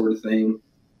 tanks, that sort of thing.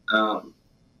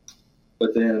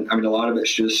 But then, a lot of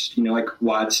it's just, like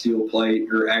wide steel plate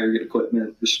or aggregate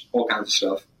equipment, just all kinds of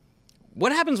stuff.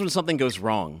 What happens when something goes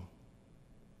wrong?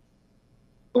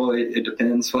 Well, it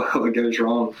depends what goes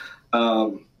wrong.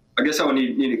 I guess I would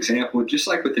need an example, just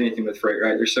like with anything with freight,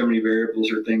 right? There's so many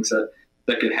variables or things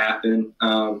that could happen.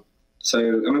 But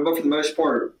for the most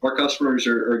part, our customers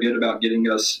are good about getting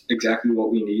us exactly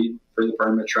what we need for the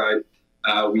permits, right?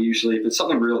 We usually, if it's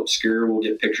something real obscure, we'll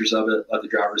get pictures of it, let the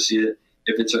driver see it.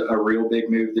 If it's a real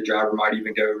big move, the driver might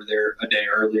even go over there a day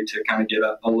early to kind of get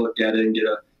a look at it and get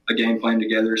a game plan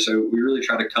together. So we really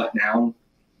try to cut down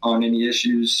on any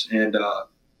issues. And,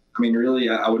 really,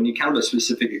 I would need kind of a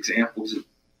specific example.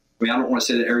 I don't want to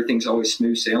say that everything's always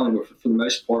smooth sailing, but for the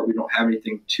most part, we don't have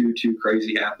anything too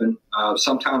crazy happen.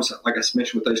 Sometimes, like I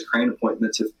mentioned with those crane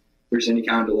appointments, if there's any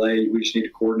kind of delay, we just need to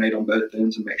coordinate on both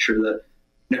ends and make sure that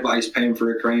nobody's paying for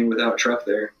a crane without a truck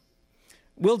there.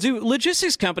 Will, do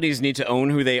logistics companies need to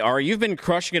own who they are? You've been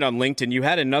crushing it on LinkedIn. You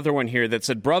had another one here that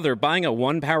said, brother, buying a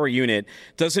one-power unit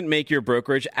doesn't make your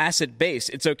brokerage asset-based.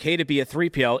 It's okay to be a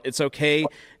 3PL. It's okay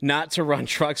not to run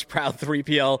trucks. Proud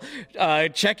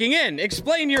 3PL checking in.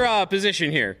 Explain your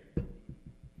position here.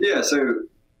 Yeah, so,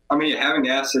 having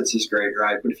assets is great,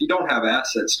 right? But if you don't have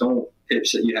assets, don't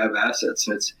pitch that you have assets.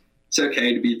 And it's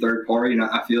okay to be third party. And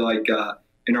I feel like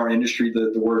in our industry,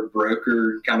 the word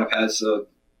broker kind of has a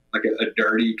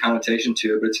dirty connotation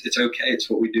to it, but it's okay. It's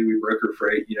what we do. We broker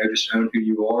freight, just own who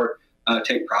you are,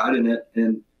 take pride in it.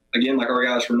 And again, like our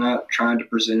guys, we're not trying to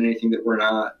present anything that we're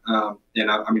not. And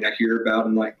I hear about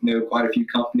and know quite a few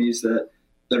companies that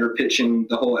are pitching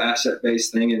the whole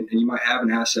asset-based thing. And you might have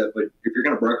an asset, but if you're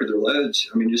going to broker their loads,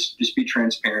 just be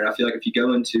transparent. I feel like if you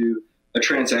go into a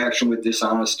transaction with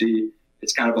dishonesty,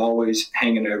 it's kind of always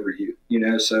hanging over you,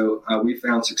 So we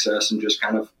found success in just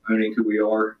kind of owning who we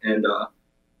are and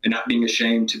not being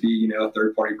ashamed to be, a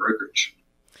third-party brokerage.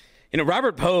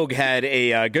 Robert Pogue had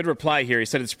a good reply here. He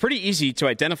said, it's pretty easy to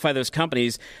identify those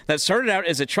companies that started out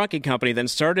as a trucking company, then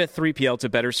started a 3PL to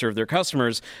better serve their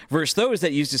customers, versus those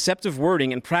that use deceptive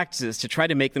wording and practices to try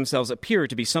to make themselves appear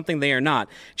to be something they are not.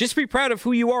 Just be proud of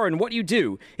who you are and what you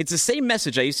do. It's the same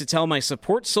message I used to tell my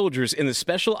support soldiers in the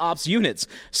special ops units.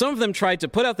 Some of them tried to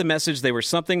put out the message they were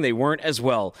something they weren't as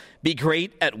well. Be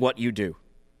great at what you do.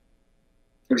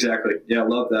 Exactly. Yeah, I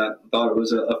love that. I thought it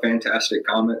was a fantastic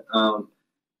comment.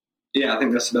 I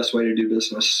think that's the best way to do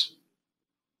business.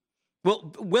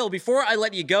 Well, Will, before I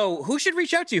let you go, who should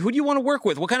reach out to you? Who do you want to work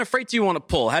with? What kind of freight do you want to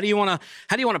pull? How do you want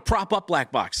to prop up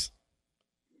Black Box?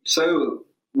 So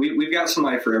we've got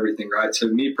somebody for everything, right? So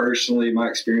me personally, my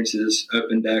experience is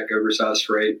open deck, oversized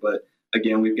freight. But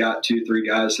again, we've got 2-3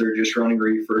 guys that are just running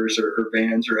reefers or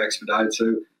vans or expedited.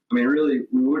 So really,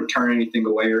 we wouldn't turn anything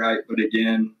away, right? But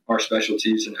again, our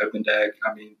specialties in open deck,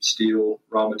 steel,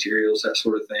 raw materials, that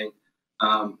sort of thing.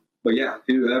 But yeah,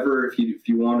 whoever, if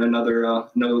you want another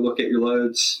look at your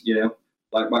loads,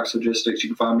 Black Box Logistics, you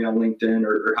can find me on LinkedIn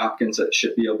or Hopkins at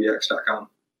shipblbx.com.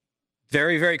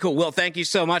 Very, very cool. Will, thank you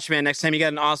so much, man. Next time you got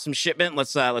an awesome shipment,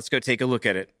 let's go take a look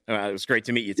at it. It was great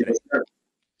to meet you today. Yes,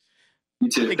 you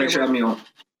too. Thanks for having me on.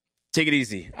 Take it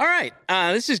easy. All right.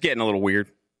 This is getting a little weird.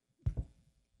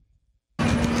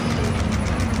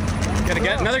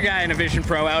 Got another guy in a Vision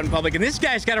Pro out in public, and this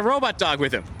guy's got a robot dog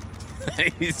with him.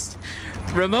 He's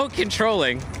remote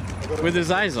controlling with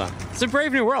his eyes on. It's a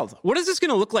brave new world. What is this going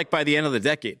to look like by the end of the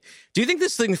decade? Do you think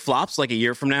this thing flops like a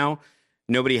year from now?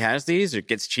 Nobody has these. It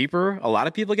gets cheaper. A lot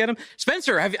of people get them.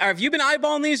 Spencer, have you been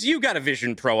eyeballing these? You got a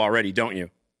Vision Pro already, don't you?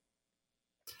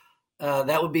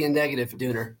 That would be a negative,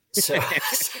 Dooner. So,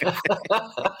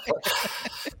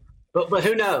 but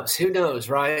who knows? Who knows,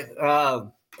 right?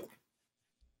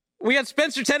 We got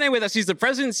Spencer Tenne with us. He's the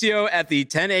president and CEO at the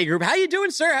 10A Group. How you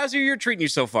doing, sir? How's your year treating you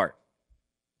so far?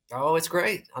 Oh, it's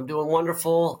great. I'm doing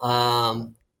wonderful.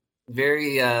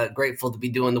 Very grateful to be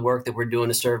doing the work that we're doing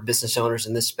to serve business owners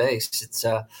in this space.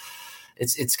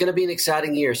 It's going to be an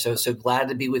exciting year. So glad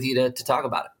to be with you to talk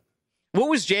about it. What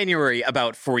was January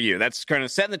about for you? That's kind of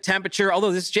setting the temperature.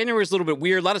 Although this January is a little bit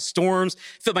weird. A lot of storms.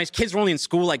 I feel my kids were only in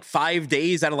school like 5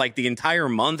 days out of like the entire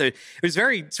month. It was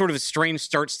very sort of a strange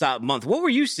start-stop month. What were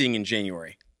you seeing in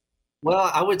January?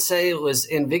 Well, I would say it was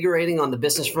invigorating on the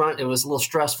business front. It was a little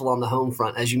stressful on the home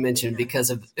front, as you mentioned, because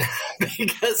of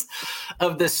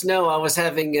the snow. I was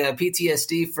having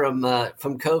PTSD from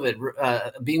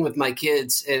COVID, being with my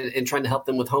kids and trying to help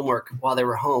them with homework while they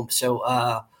were home.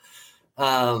 So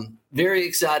very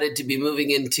excited to be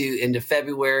moving into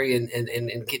February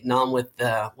and getting on with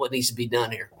what needs to be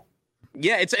done here.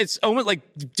 Yeah, it's almost like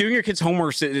doing your kids'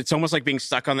 homework. It's almost like being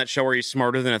stuck on that show where you're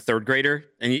smarter than a third grader,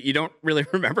 and you don't really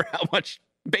remember how much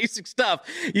basic stuff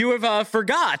you have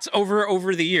forgot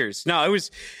over the years. No, it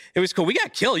was cool. We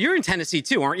got killed. You're in Tennessee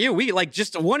too, aren't you? We like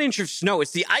just 1 inch of snow.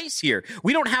 It's the ice here.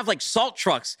 We don't have like salt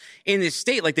trucks in this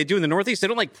state like they do in the Northeast. They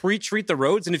don't like pre-treat the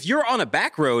roads. And if you're on a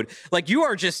back road, like you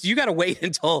got to wait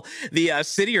until the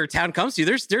city or town comes to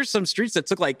you. There's some streets that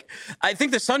took like, I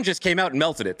think the sun just came out and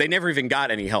melted it. They never even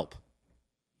got any help.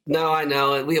 No, I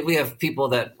know. We have people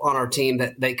that on our team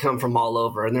that they come from all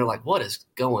over, and they're like, "What is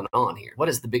going on here? What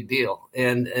is the big deal?"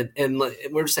 And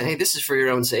we're saying, "Hey, this is for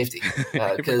your own safety,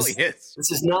 because really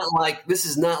this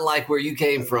is not like where you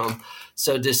came from.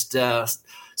 So just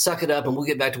suck it up, and we'll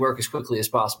get back to work as quickly as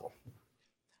possible."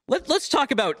 Let's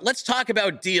talk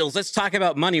about deals. Let's talk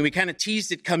about money. We kind of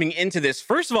teased it coming into this.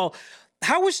 First of all,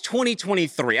 how was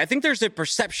 2023? I think there's a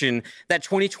perception that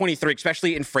 2023,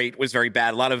 especially in freight, was very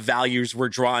bad. A lot of values were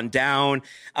drawn down.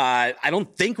 I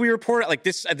don't think we reported like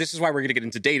this. This is why we're going to get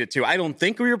into data too. I don't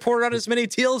think we reported on as many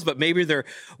deals, but maybe there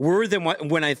were than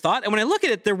when I thought. And when I look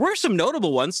at it, there were some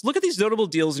notable ones. Look at these notable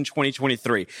deals in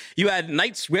 2023. You had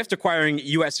Knight-Swift acquiring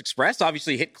U.S. Express,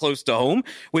 obviously hit close to home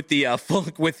with the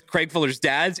with Craig Fuller's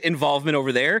dad's involvement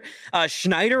over there.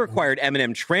 Schneider acquired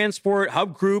M&M Transport.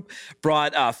 Hub Group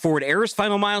brought Forward Air's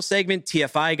final mile segment.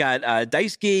 TFI got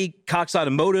Daisuke. Cox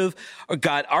Automotive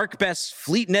got ArcBest,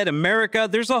 FleetNet America.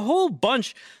 There's a whole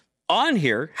bunch on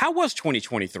here. How was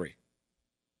 2023?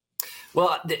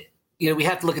 Well, we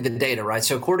have to look at the data, right?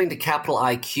 So according to Capital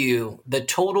IQ, the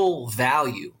total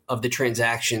value of the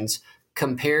transactions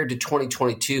compared to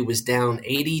 2022 was down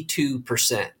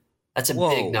 82%. That's a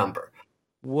big number.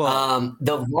 Whoa.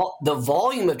 The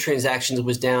volume of transactions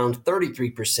was down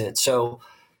 33%. So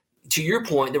to your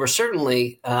point, there were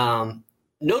certainly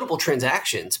notable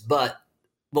transactions, but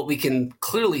what we can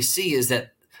clearly see is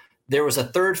that there was a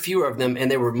third fewer of them, and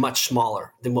they were much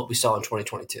smaller than what we saw in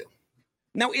 2022.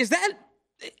 Now, is that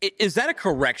a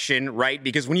correction, right?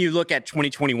 Because when you look at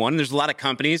 2021, there's a lot of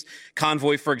companies,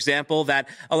 Convoy, for example, that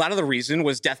a lot of the reason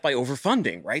was death by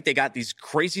overfunding, right? They got these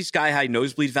crazy sky-high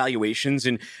nosebleed valuations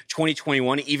in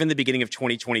 2021, even the beginning of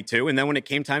 2022. And then when it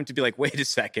came time to be like, wait a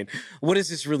second, what is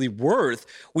this really worth?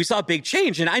 We saw a big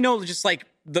change. And I know just like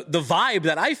the vibe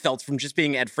that I felt from just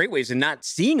being at Freightways and not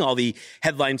seeing all the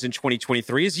headlines in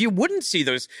 2023 is you wouldn't see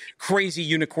those crazy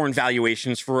unicorn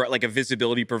valuations for like a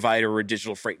visibility provider or a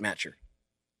digital freight matcher.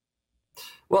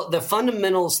 Well, the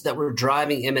fundamentals that were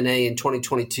driving M&A in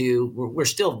 2022, we're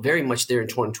still very much there in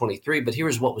 2023, but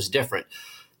here's what was different.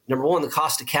 Number one, the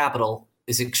cost of capital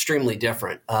is extremely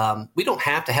different. We don't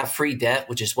have to have free debt,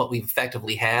 which is what we've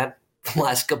effectively had the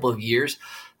last couple of years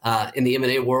in the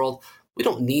M&A world. We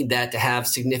don't need that to have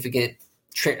significant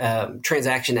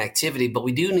transaction activity, but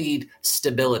we do need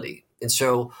stability. And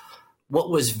so what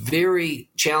was very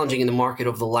challenging in the market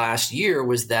over the last year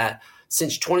was that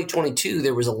since 2022,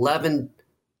 there was 11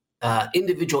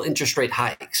 individual interest rate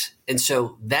hikes. And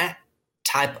so that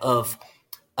type of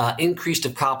increase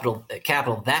of capital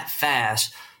that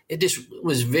fast, it just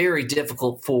was very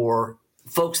difficult for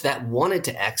folks that wanted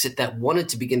to exit, that wanted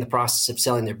to begin the process of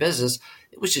selling their business.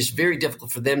 It was just very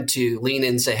difficult for them to lean in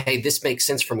and say, hey, this makes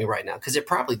sense for me right now, because it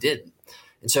probably didn't.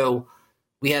 And so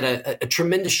we had a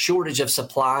tremendous shortage of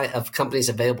supply of companies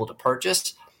available to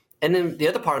purchase. And then the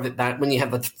other part of it, that when you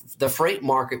have the freight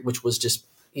market, which was just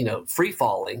free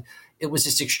falling, it was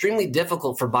just extremely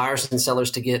difficult for buyers and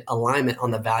sellers to get alignment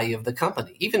on the value of the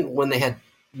company. Even when they had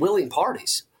willing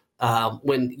parties.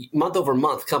 When month over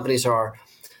month companies are,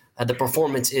 the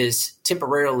performance is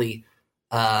temporarily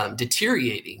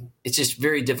deteriorating, it's just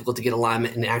very difficult to get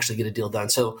alignment and actually get a deal done.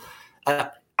 So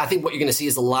I think what you're going to see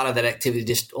is a lot of that activity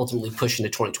just ultimately push into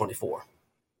 2024.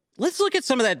 Let's look at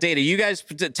some of that data. You guys,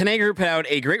 Tenay Group put out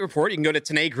a great report. You can go to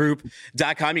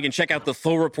tenaygroup.com. You can check out the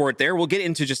full report there. We'll get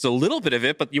into just a little bit of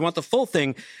it, but you want the full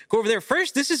thing, go over there.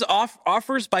 First, this is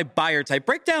offers by buyer type.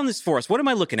 Break down this for us. What am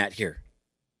I looking at here?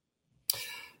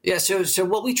 Yeah, so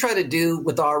what we try to do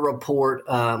with our report,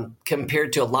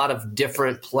 compared to a lot of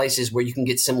different places where you can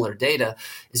get similar data,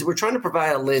 is that we're trying to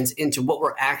provide a lens into what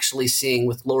we're actually seeing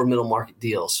with lower middle market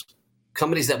deals.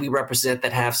 Companies that we represent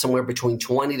that have somewhere between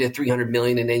 20 to 300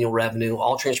 million in annual revenue,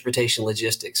 all transportation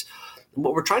logistics. And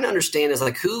what we're trying to understand is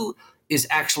like who is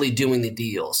actually doing the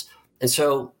deals. And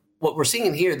so what we're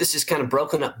seeing here, this is kind of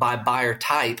broken up by buyer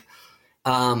type.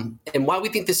 And why we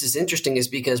think this is interesting is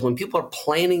because when people are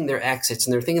planning their exits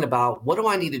and they're thinking about what do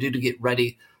I need to do to get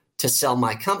ready to sell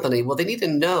my company, well, they need to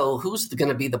know who's going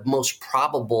to be the most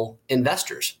probable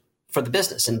investors for the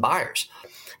business and buyers.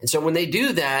 And so when they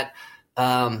do that,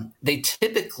 they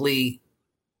typically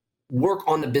work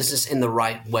on the business in the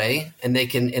right way, and they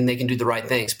can do the right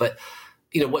things. But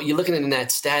what you're looking at in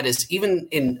that stat is even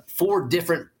in 4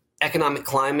 different economic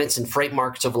climates and freight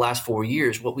markets over the last 4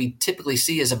 years, what we typically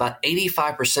see is about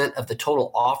 85% of the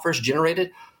total offers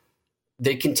generated,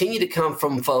 they continue to come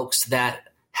from folks that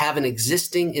have an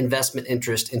existing investment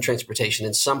interest in transportation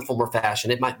in some form or fashion.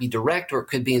 It might be direct or it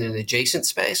could be in an adjacent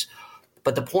space.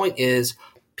 But the point is,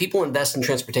 people invest in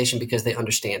transportation because they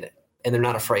understand it and they're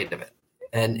not afraid of it.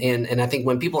 And I think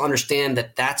when people understand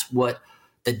that that's what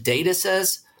the data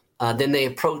says, then they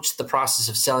approach the process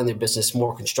of selling their business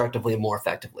more constructively and more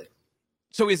effectively.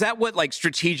 So is that what like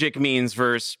strategic means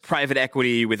versus private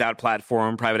equity without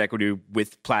platform, private equity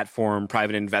with platform,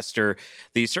 private investor,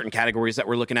 these certain categories that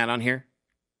we're looking at on here?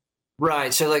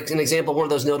 Right. So like an example, one of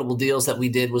those notable deals that we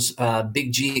did was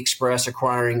Big G Express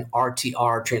acquiring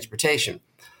RTR Transportation.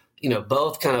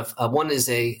 Both kind of, one is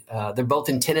they're both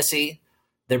in Tennessee.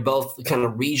 They're both kind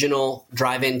of regional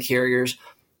drive-in carriers.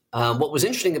 What was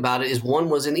interesting about it is one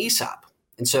was an ESOP.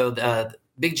 And so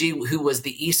Big G, who was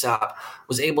the ESOP,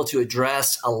 was able to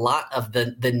address a lot of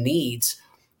the needs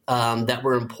that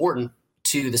were important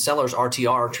to the sellers,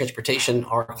 RTR Transportation,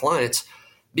 our clients,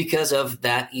 because of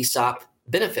that ESOP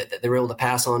benefit that they were able to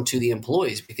pass on to the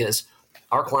employees, because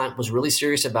our client was really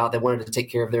serious about they wanted to take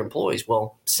care of their employees.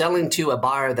 Well, selling to a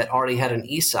buyer that already had an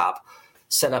ESOP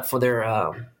set up for their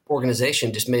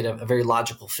organization just made a very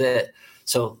logical fit.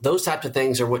 So those types of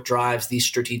things are what drives these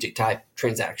strategic type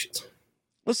transactions.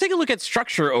 Let's take a look at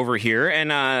structure over here.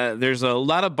 And there's a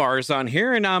lot of bars on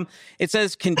here. And it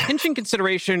says contingent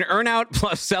consideration, earnout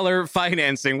plus seller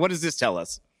financing. What does this tell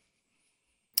us?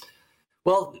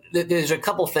 Well, there's a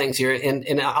couple things here.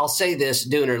 And I'll say this,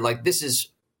 Dooner, like this is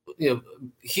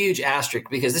huge asterisk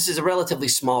because this is a relatively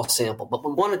small sample. But what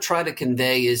we want to try to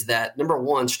convey is that, number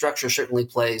one, structure certainly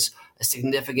plays a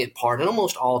significant part in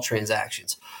almost all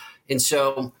transactions. And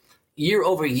so year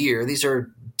over year, these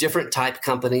are different type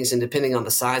companies, and depending on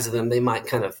the size of them, they might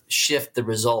kind of shift the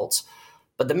results.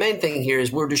 But the main thing here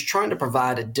is we're just trying to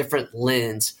provide a different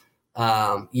lens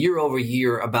year over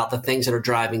year about the things that are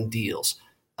driving deals.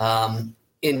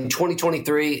 In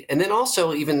 2023, and then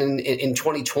also even in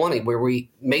 2020, where we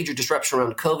major disruption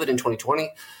around COVID in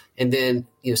 2020, and then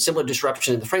similar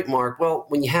disruption in the freight market. Well,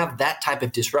 when you have that type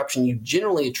of disruption, you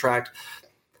generally attract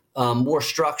more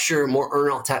structure, more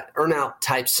earnout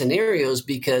type scenarios,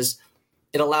 because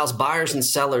it allows buyers and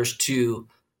sellers to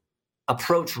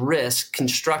approach risk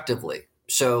constructively.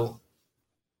 So,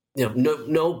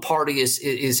 no party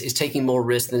is taking more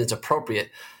risk than it's appropriate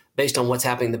based on what's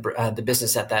happening in the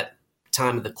business at that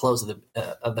time of the close of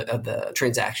the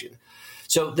transaction.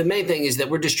 So the main thing is that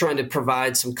we're just trying to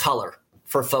provide some color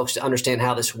for folks to understand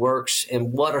how this works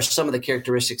and what are some of the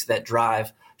characteristics that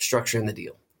drive structure in the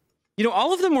deal.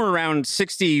 All of them were around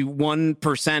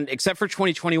 61%, except for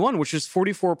 2021, which is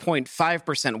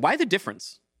 44.5%. Why the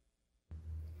difference?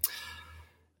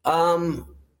 Well,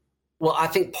 I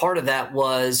think part of that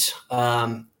was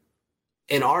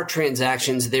in our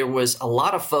transactions, there was a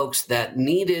lot of folks that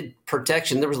needed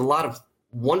protection. There was a lot of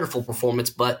wonderful performance,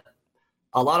 but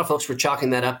a lot of folks were chalking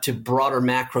that up to broader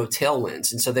macro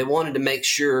tailwinds. And so they wanted to make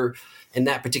sure in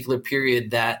that particular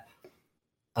period that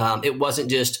it wasn't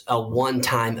just a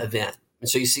one-time event. And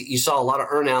so you saw a lot of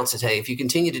earnouts that, hey, if you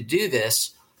continue to do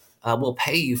this, we'll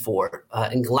pay you for it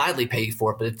and gladly pay you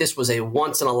for it. But if this was a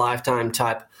once-in-a-lifetime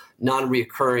type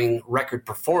non-reoccurring record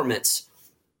performance,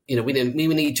 we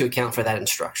need to account for that in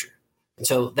structure. And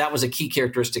so that was a key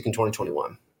characteristic in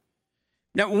 2021.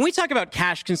 Now, when we talk about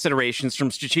cash considerations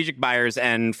from strategic buyers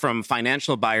and from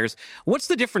financial buyers, what's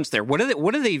the difference there? What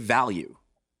do they value?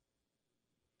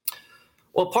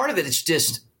 Well, part of it is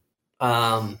just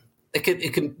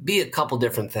it can be a couple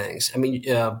different things. I mean,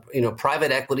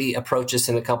 private equity approaches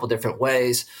in a couple different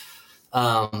ways.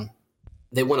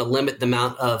 They want to limit the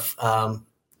amount of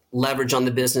leverage on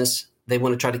the business. They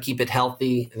want to try to keep it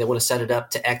healthy, and they want to set it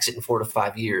up to exit in 4 to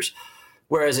 5 years.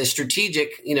 Whereas a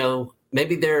strategic,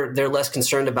 maybe they're less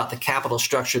concerned about the capital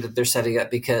structure that they're setting up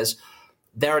because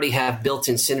they already have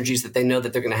built-in synergies that they know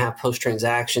that they're going to have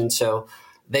post-transaction. So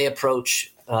they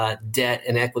approach debt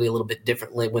and equity a little bit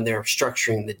differently when they're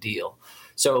structuring the deal.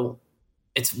 So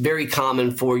it's very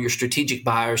common for your strategic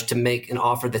buyers to make an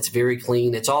offer that's very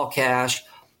clean. It's all cash.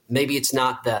 Maybe it's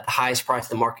not the highest price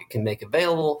the market can make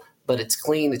available, but it's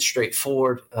clean, it's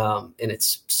straightforward, and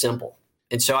it's simple.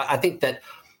 And so I think that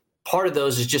part of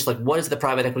those is just like, what is the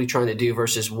private equity trying to do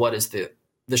versus what is the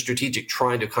strategic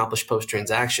trying to accomplish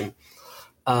post-transaction?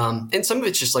 And some of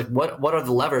it's just like, what are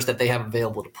the levers that they have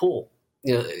available to pull?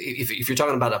 If you're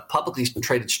talking about a publicly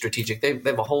traded strategic, they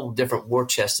have a whole different war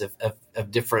chest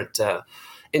of different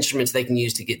instruments they can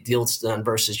use to get deals done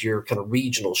versus your kind of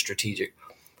regional strategic.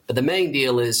 But the main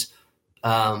deal is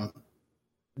they're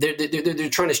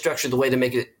trying to structure the way to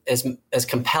make it as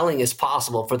compelling as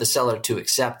possible for the seller to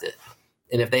accept it.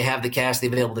 And if they have the cash,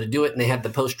 they're able to do it, and they have the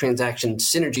post-transaction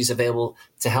synergies available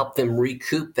to help them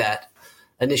recoup that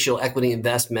initial equity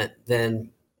investment,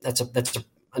 then that's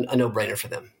a no-brainer for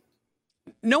them.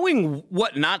 Knowing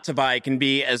what not to buy can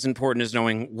be as important as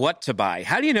knowing what to buy.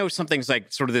 How do you know something's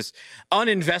like sort of this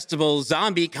uninvestable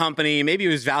zombie company? Maybe it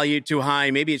was valued too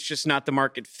high. Maybe it's just not the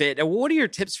market fit. What are your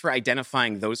tips for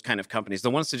identifying those kind of companies,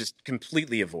 the ones to just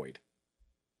completely avoid?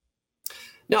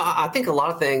 No, I think a lot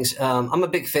of things. I'm a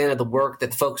big fan of the work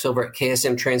that the folks over at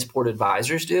KSM Transport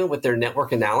Advisors do with their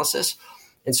network analysis.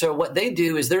 And so what they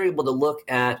do is they're able to look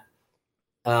at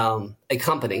a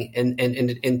company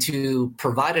and to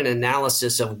provide an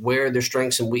analysis of where their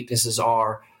strengths and weaknesses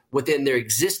are within their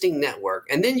existing network.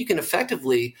 And then you can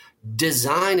effectively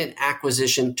design an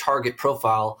acquisition target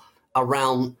profile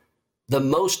around the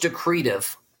most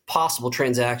accretive possible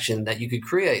transaction that you could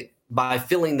create by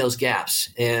filling those gaps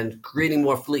and creating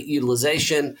more fleet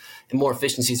utilization and more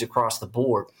efficiencies across the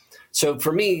board. So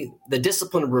for me, the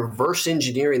discipline of reverse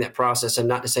engineering that process, and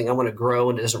not just saying I want to grow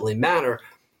and it doesn't really matter,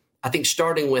 I think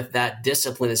starting with that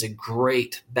discipline is a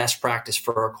great best practice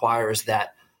for acquirers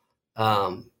that,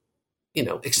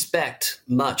 expect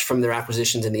much from their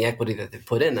acquisitions and the equity that they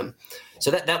put in them.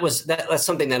 So that's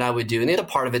something that I would do. And the other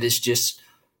part of it is just,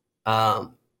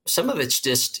 some of it's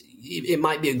just, it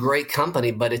might be a great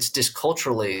company, but it's just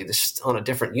culturally just on a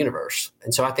different universe.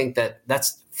 And so I think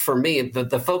that's, for me,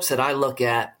 the folks that I look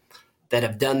at that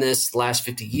have done this the last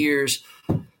 50 years,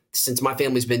 since my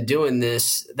family's been doing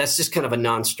this, that's just kind of a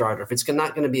non-starter. If it's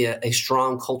not going to be a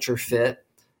strong culture fit,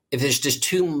 if there's just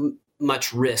too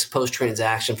much risk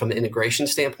post-transaction from the integration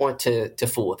standpoint to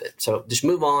fool with it. So just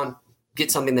move on,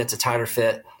 get something that's a tighter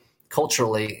fit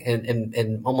culturally,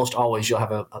 and almost always you'll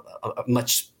have a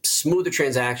much smoother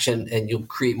transaction and you'll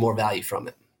create more value from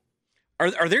it.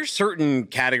 Are there certain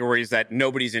categories that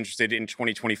nobody's interested in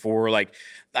 2024? Like,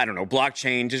 I don't know,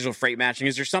 blockchain, digital freight matching.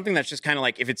 Is there something that's just kind of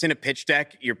like, if it's in a pitch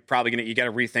deck, you're probably you got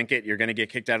to rethink it. You're going to get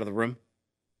kicked out of the room?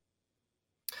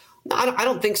 No, I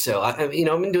don't think so. I've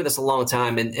been doing this a long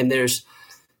time, and there's,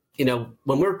 when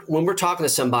we're talking to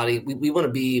somebody, we want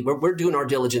to be, we're doing our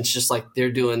diligence just like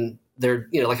they're doing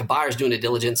like a buyer's doing a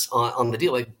diligence on the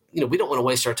deal. Like, we don't want to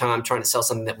waste our time trying to sell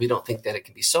something that we don't think that it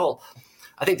can be sold.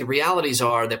 I think the realities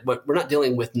are that we're not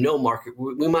dealing with no market.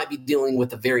 We might be dealing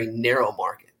with a very narrow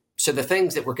market. So the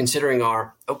things that we're considering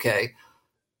are, okay,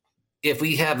 if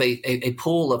we have a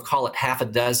pool of, call it half a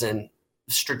dozen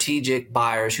strategic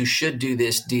buyers who should do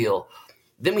this deal,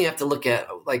 then we have to look at,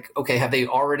 like, okay,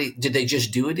 did they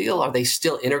just do a deal? Are they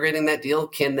still integrating that deal?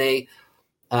 Can they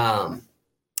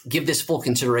give this full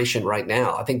consideration right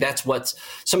now? I think that's what's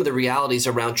some of the realities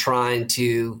around trying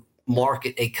to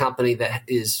market a company that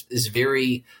is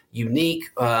very unique.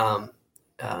 Actually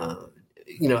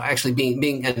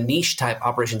being a niche type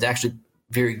operation is actually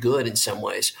very good in some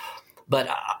ways. But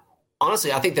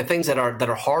honestly, I think the things that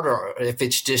are harder, if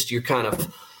it's just your kind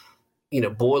of,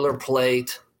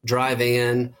 boilerplate, drive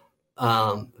in,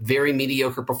 very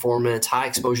mediocre performance, high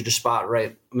exposure to spot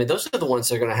rate. I mean, those are the ones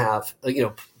that are going to have,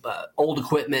 old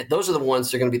equipment. Those are the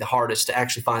ones that are going to be the hardest to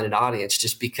actually find an audience,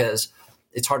 just because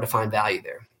it's hard to find value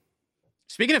there.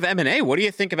 Speaking of M&A, what do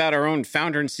you think about our own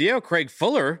founder and CEO, Craig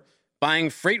Fuller, buying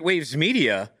FreightWaves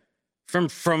Media from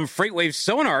FreightWaves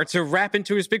Sonar to wrap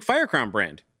into his big Firecrown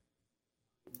brand?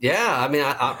 Yeah, I mean,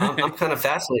 I'm kind of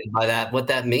fascinated by that, what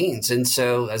that means. And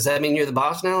so, does that mean you're the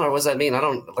boss now, or what does that mean? I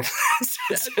don't.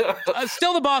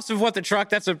 Still the boss of What the Truck.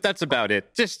 That's about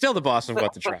it. Just still the boss of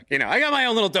What the Truck. You know, I got my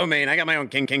own little domain. I got my own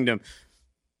King Kingdom.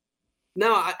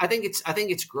 No, I think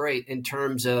it's great in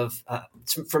terms of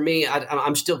for me.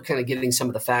 I'm still kind of getting some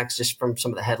of the facts just from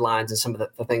some of the headlines and some of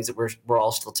the things that we're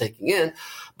all still taking in.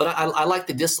 But I like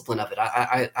the discipline of it.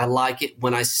 I like it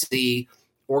when I see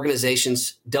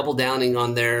organizations double downing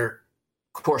on their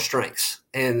core strengths,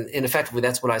 and effectively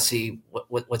that's what I see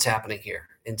what's happening here.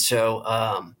 And so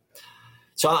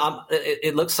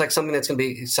it looks like something that's going to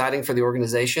be exciting for the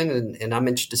organization, and I'm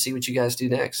interested to see what you guys do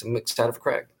next. I'm excited for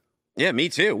Craig. Yeah, me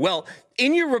too. Well,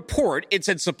 in your report, it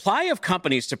said supply of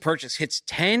companies to purchase hits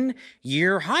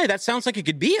 10-year high. That sounds like it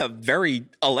could be a very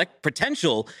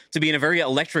potential to be in a very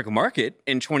electric market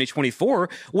in 2024.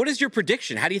 What is your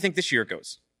prediction? How do you think this year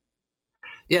goes?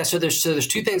 Yeah, so there's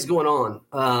two things going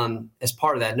on as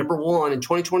part of that. Number one, in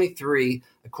 2023,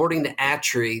 according to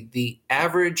ATRI, the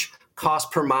average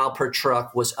cost per mile per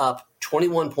truck was up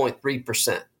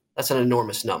 21.3%. That's an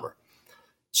enormous number.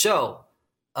 So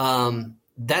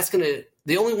that's going to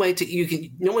the only way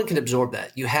no one can absorb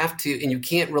that. You have to, and you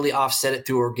can't really offset it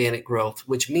through organic growth,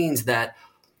 which means that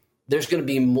there's going to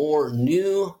be more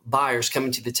new buyers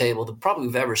coming to the table than probably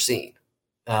we've ever seen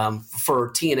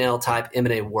for T&L type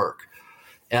M&A work.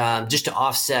 Just to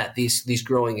offset these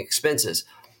growing expenses.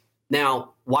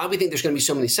 Now, why we think there's going to be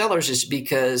so many sellers is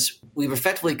because we've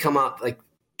effectively come up like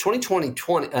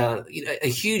 2020, a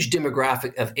huge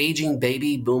demographic of aging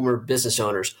baby boomer business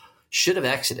owners should have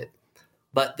exited,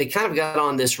 but they kind of got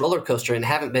on this roller coaster and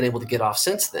haven't been able to get off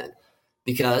since then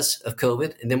because of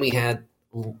COVID. And then we had,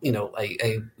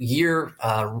 a year,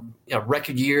 a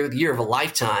record year, the year of a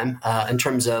lifetime in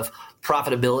terms of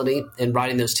profitability and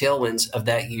riding those tailwinds of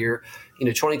that year.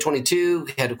 2022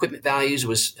 had equipment values,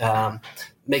 was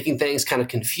making things kind of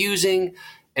confusing.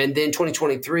 And then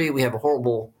 2023, we have a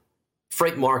horrible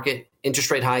freight market,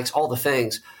 interest rate hikes, all the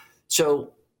things.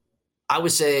 So I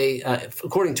would say,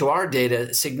 according to our data,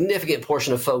 a significant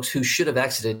portion of folks who should have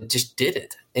exited just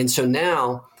didn't. And so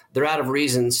now they're out of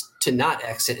reasons to not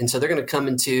exit. And so they're going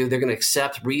to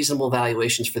accept reasonable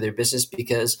valuations for their business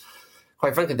because,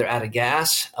 quite frankly, they're out of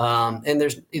gas. And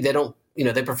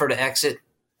they prefer to exit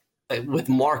with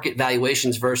market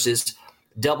valuations versus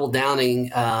double downing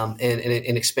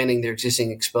and expanding their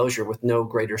existing exposure with no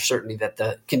greater certainty that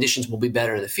the conditions will be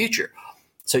better in the future.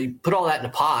 So you put all that in a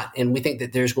pot, and we think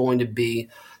that there's going to be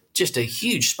just a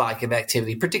huge spike of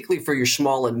activity, particularly for your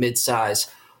small and mid-size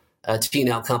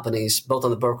T&L companies, both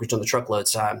on the brokerage and on the truckload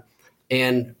side.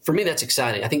 And for me, that's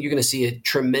exciting. I think you're going to see a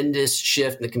tremendous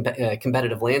shift in the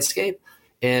competitive landscape.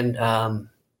 And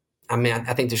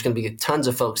I think there's going to be tons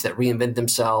of folks that reinvent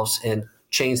themselves and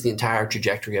change the entire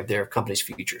trajectory of their company's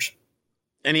futures.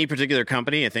 Any particular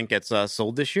company I think gets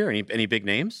sold this year? Any big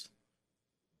names?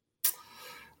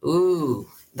 Ooh,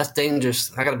 that's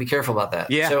dangerous. I got to be careful about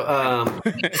that. Yeah. So,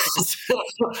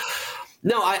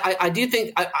 no, I do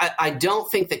think I don't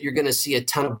think that you're going to see a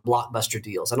ton of blockbuster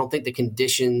deals. I don't think the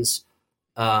conditions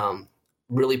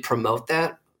really promote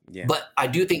that. Yeah. But I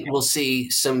do think we'll see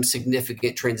some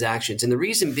significant transactions. And the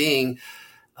reason being,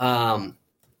 when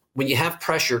you have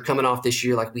pressure coming off this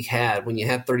year like we had, when you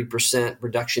had 30%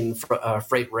 reduction in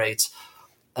freight rates,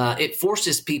 it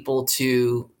forces people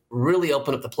to really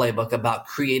open up the playbook about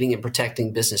creating and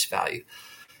protecting business value.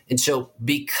 And so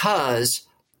because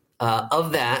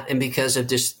of that, and because of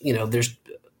just, there's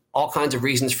all kinds of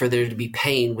reasons for there to be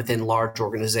pain within large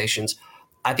organizations,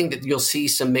 I think that you'll see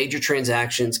some major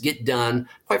transactions get done,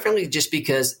 quite frankly, just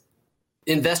because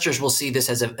investors will see this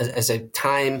as a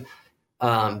time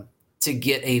to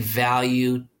get a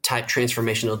value type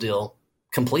transformational deal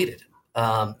completed.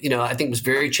 I think it was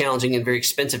very challenging and very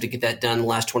expensive to get that done in the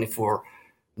last 24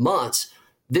 months.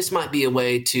 This might be a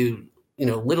way to,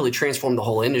 literally transform the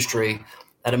whole industry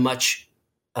at a much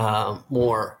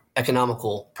more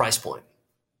economical price point.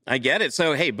 I get it.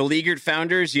 So, hey, beleaguered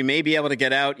founders, you may be able to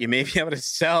get out. You may be able to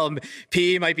sell.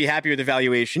 PE might be happy with the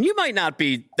valuation. You might not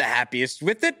be the happiest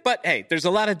with it, but hey, there's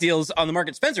a lot of deals on the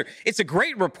market. Spencer, it's a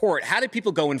great report. How do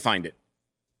people go and find it?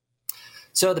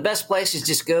 So the best place is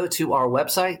just go to our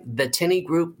website,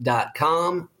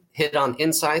 thetennigroup.com, hit on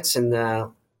insights, and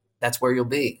that's where you'll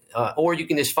be. Or you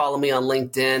can just follow me on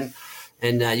LinkedIn,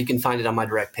 and you can find it on my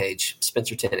direct page,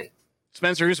 Spencer Tenney.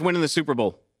 Spencer, who's winning the Super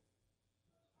Bowl?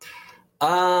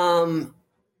 I'm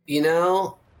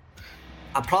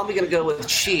probably going to go with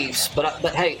Chiefs, but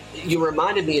hey, you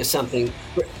reminded me of something.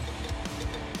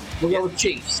 We'll go with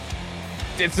Chiefs.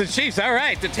 It's the Chiefs. All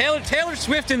right. The Taylor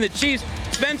Swift and the Chiefs.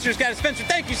 Spencer's got it. Spencer,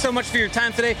 thank you so much for your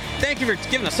time today. Thank you for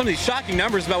giving us some of these shocking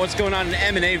numbers about what's going on in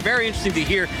M&A. Very interesting to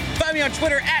hear. Find me on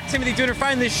Twitter at Timothy Dooner.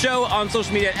 Find this show on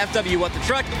social media at FW What the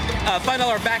Truck. Find all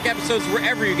our back episodes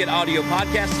wherever you get audio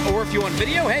podcasts, or if you want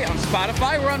video, hey, on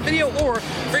Spotify, we're on video, or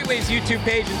FreightWaves YouTube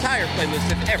page, entire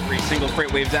playlist of every single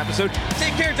FreightWaves episode.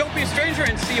 Take care, don't be a stranger,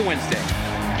 and see you Wednesday.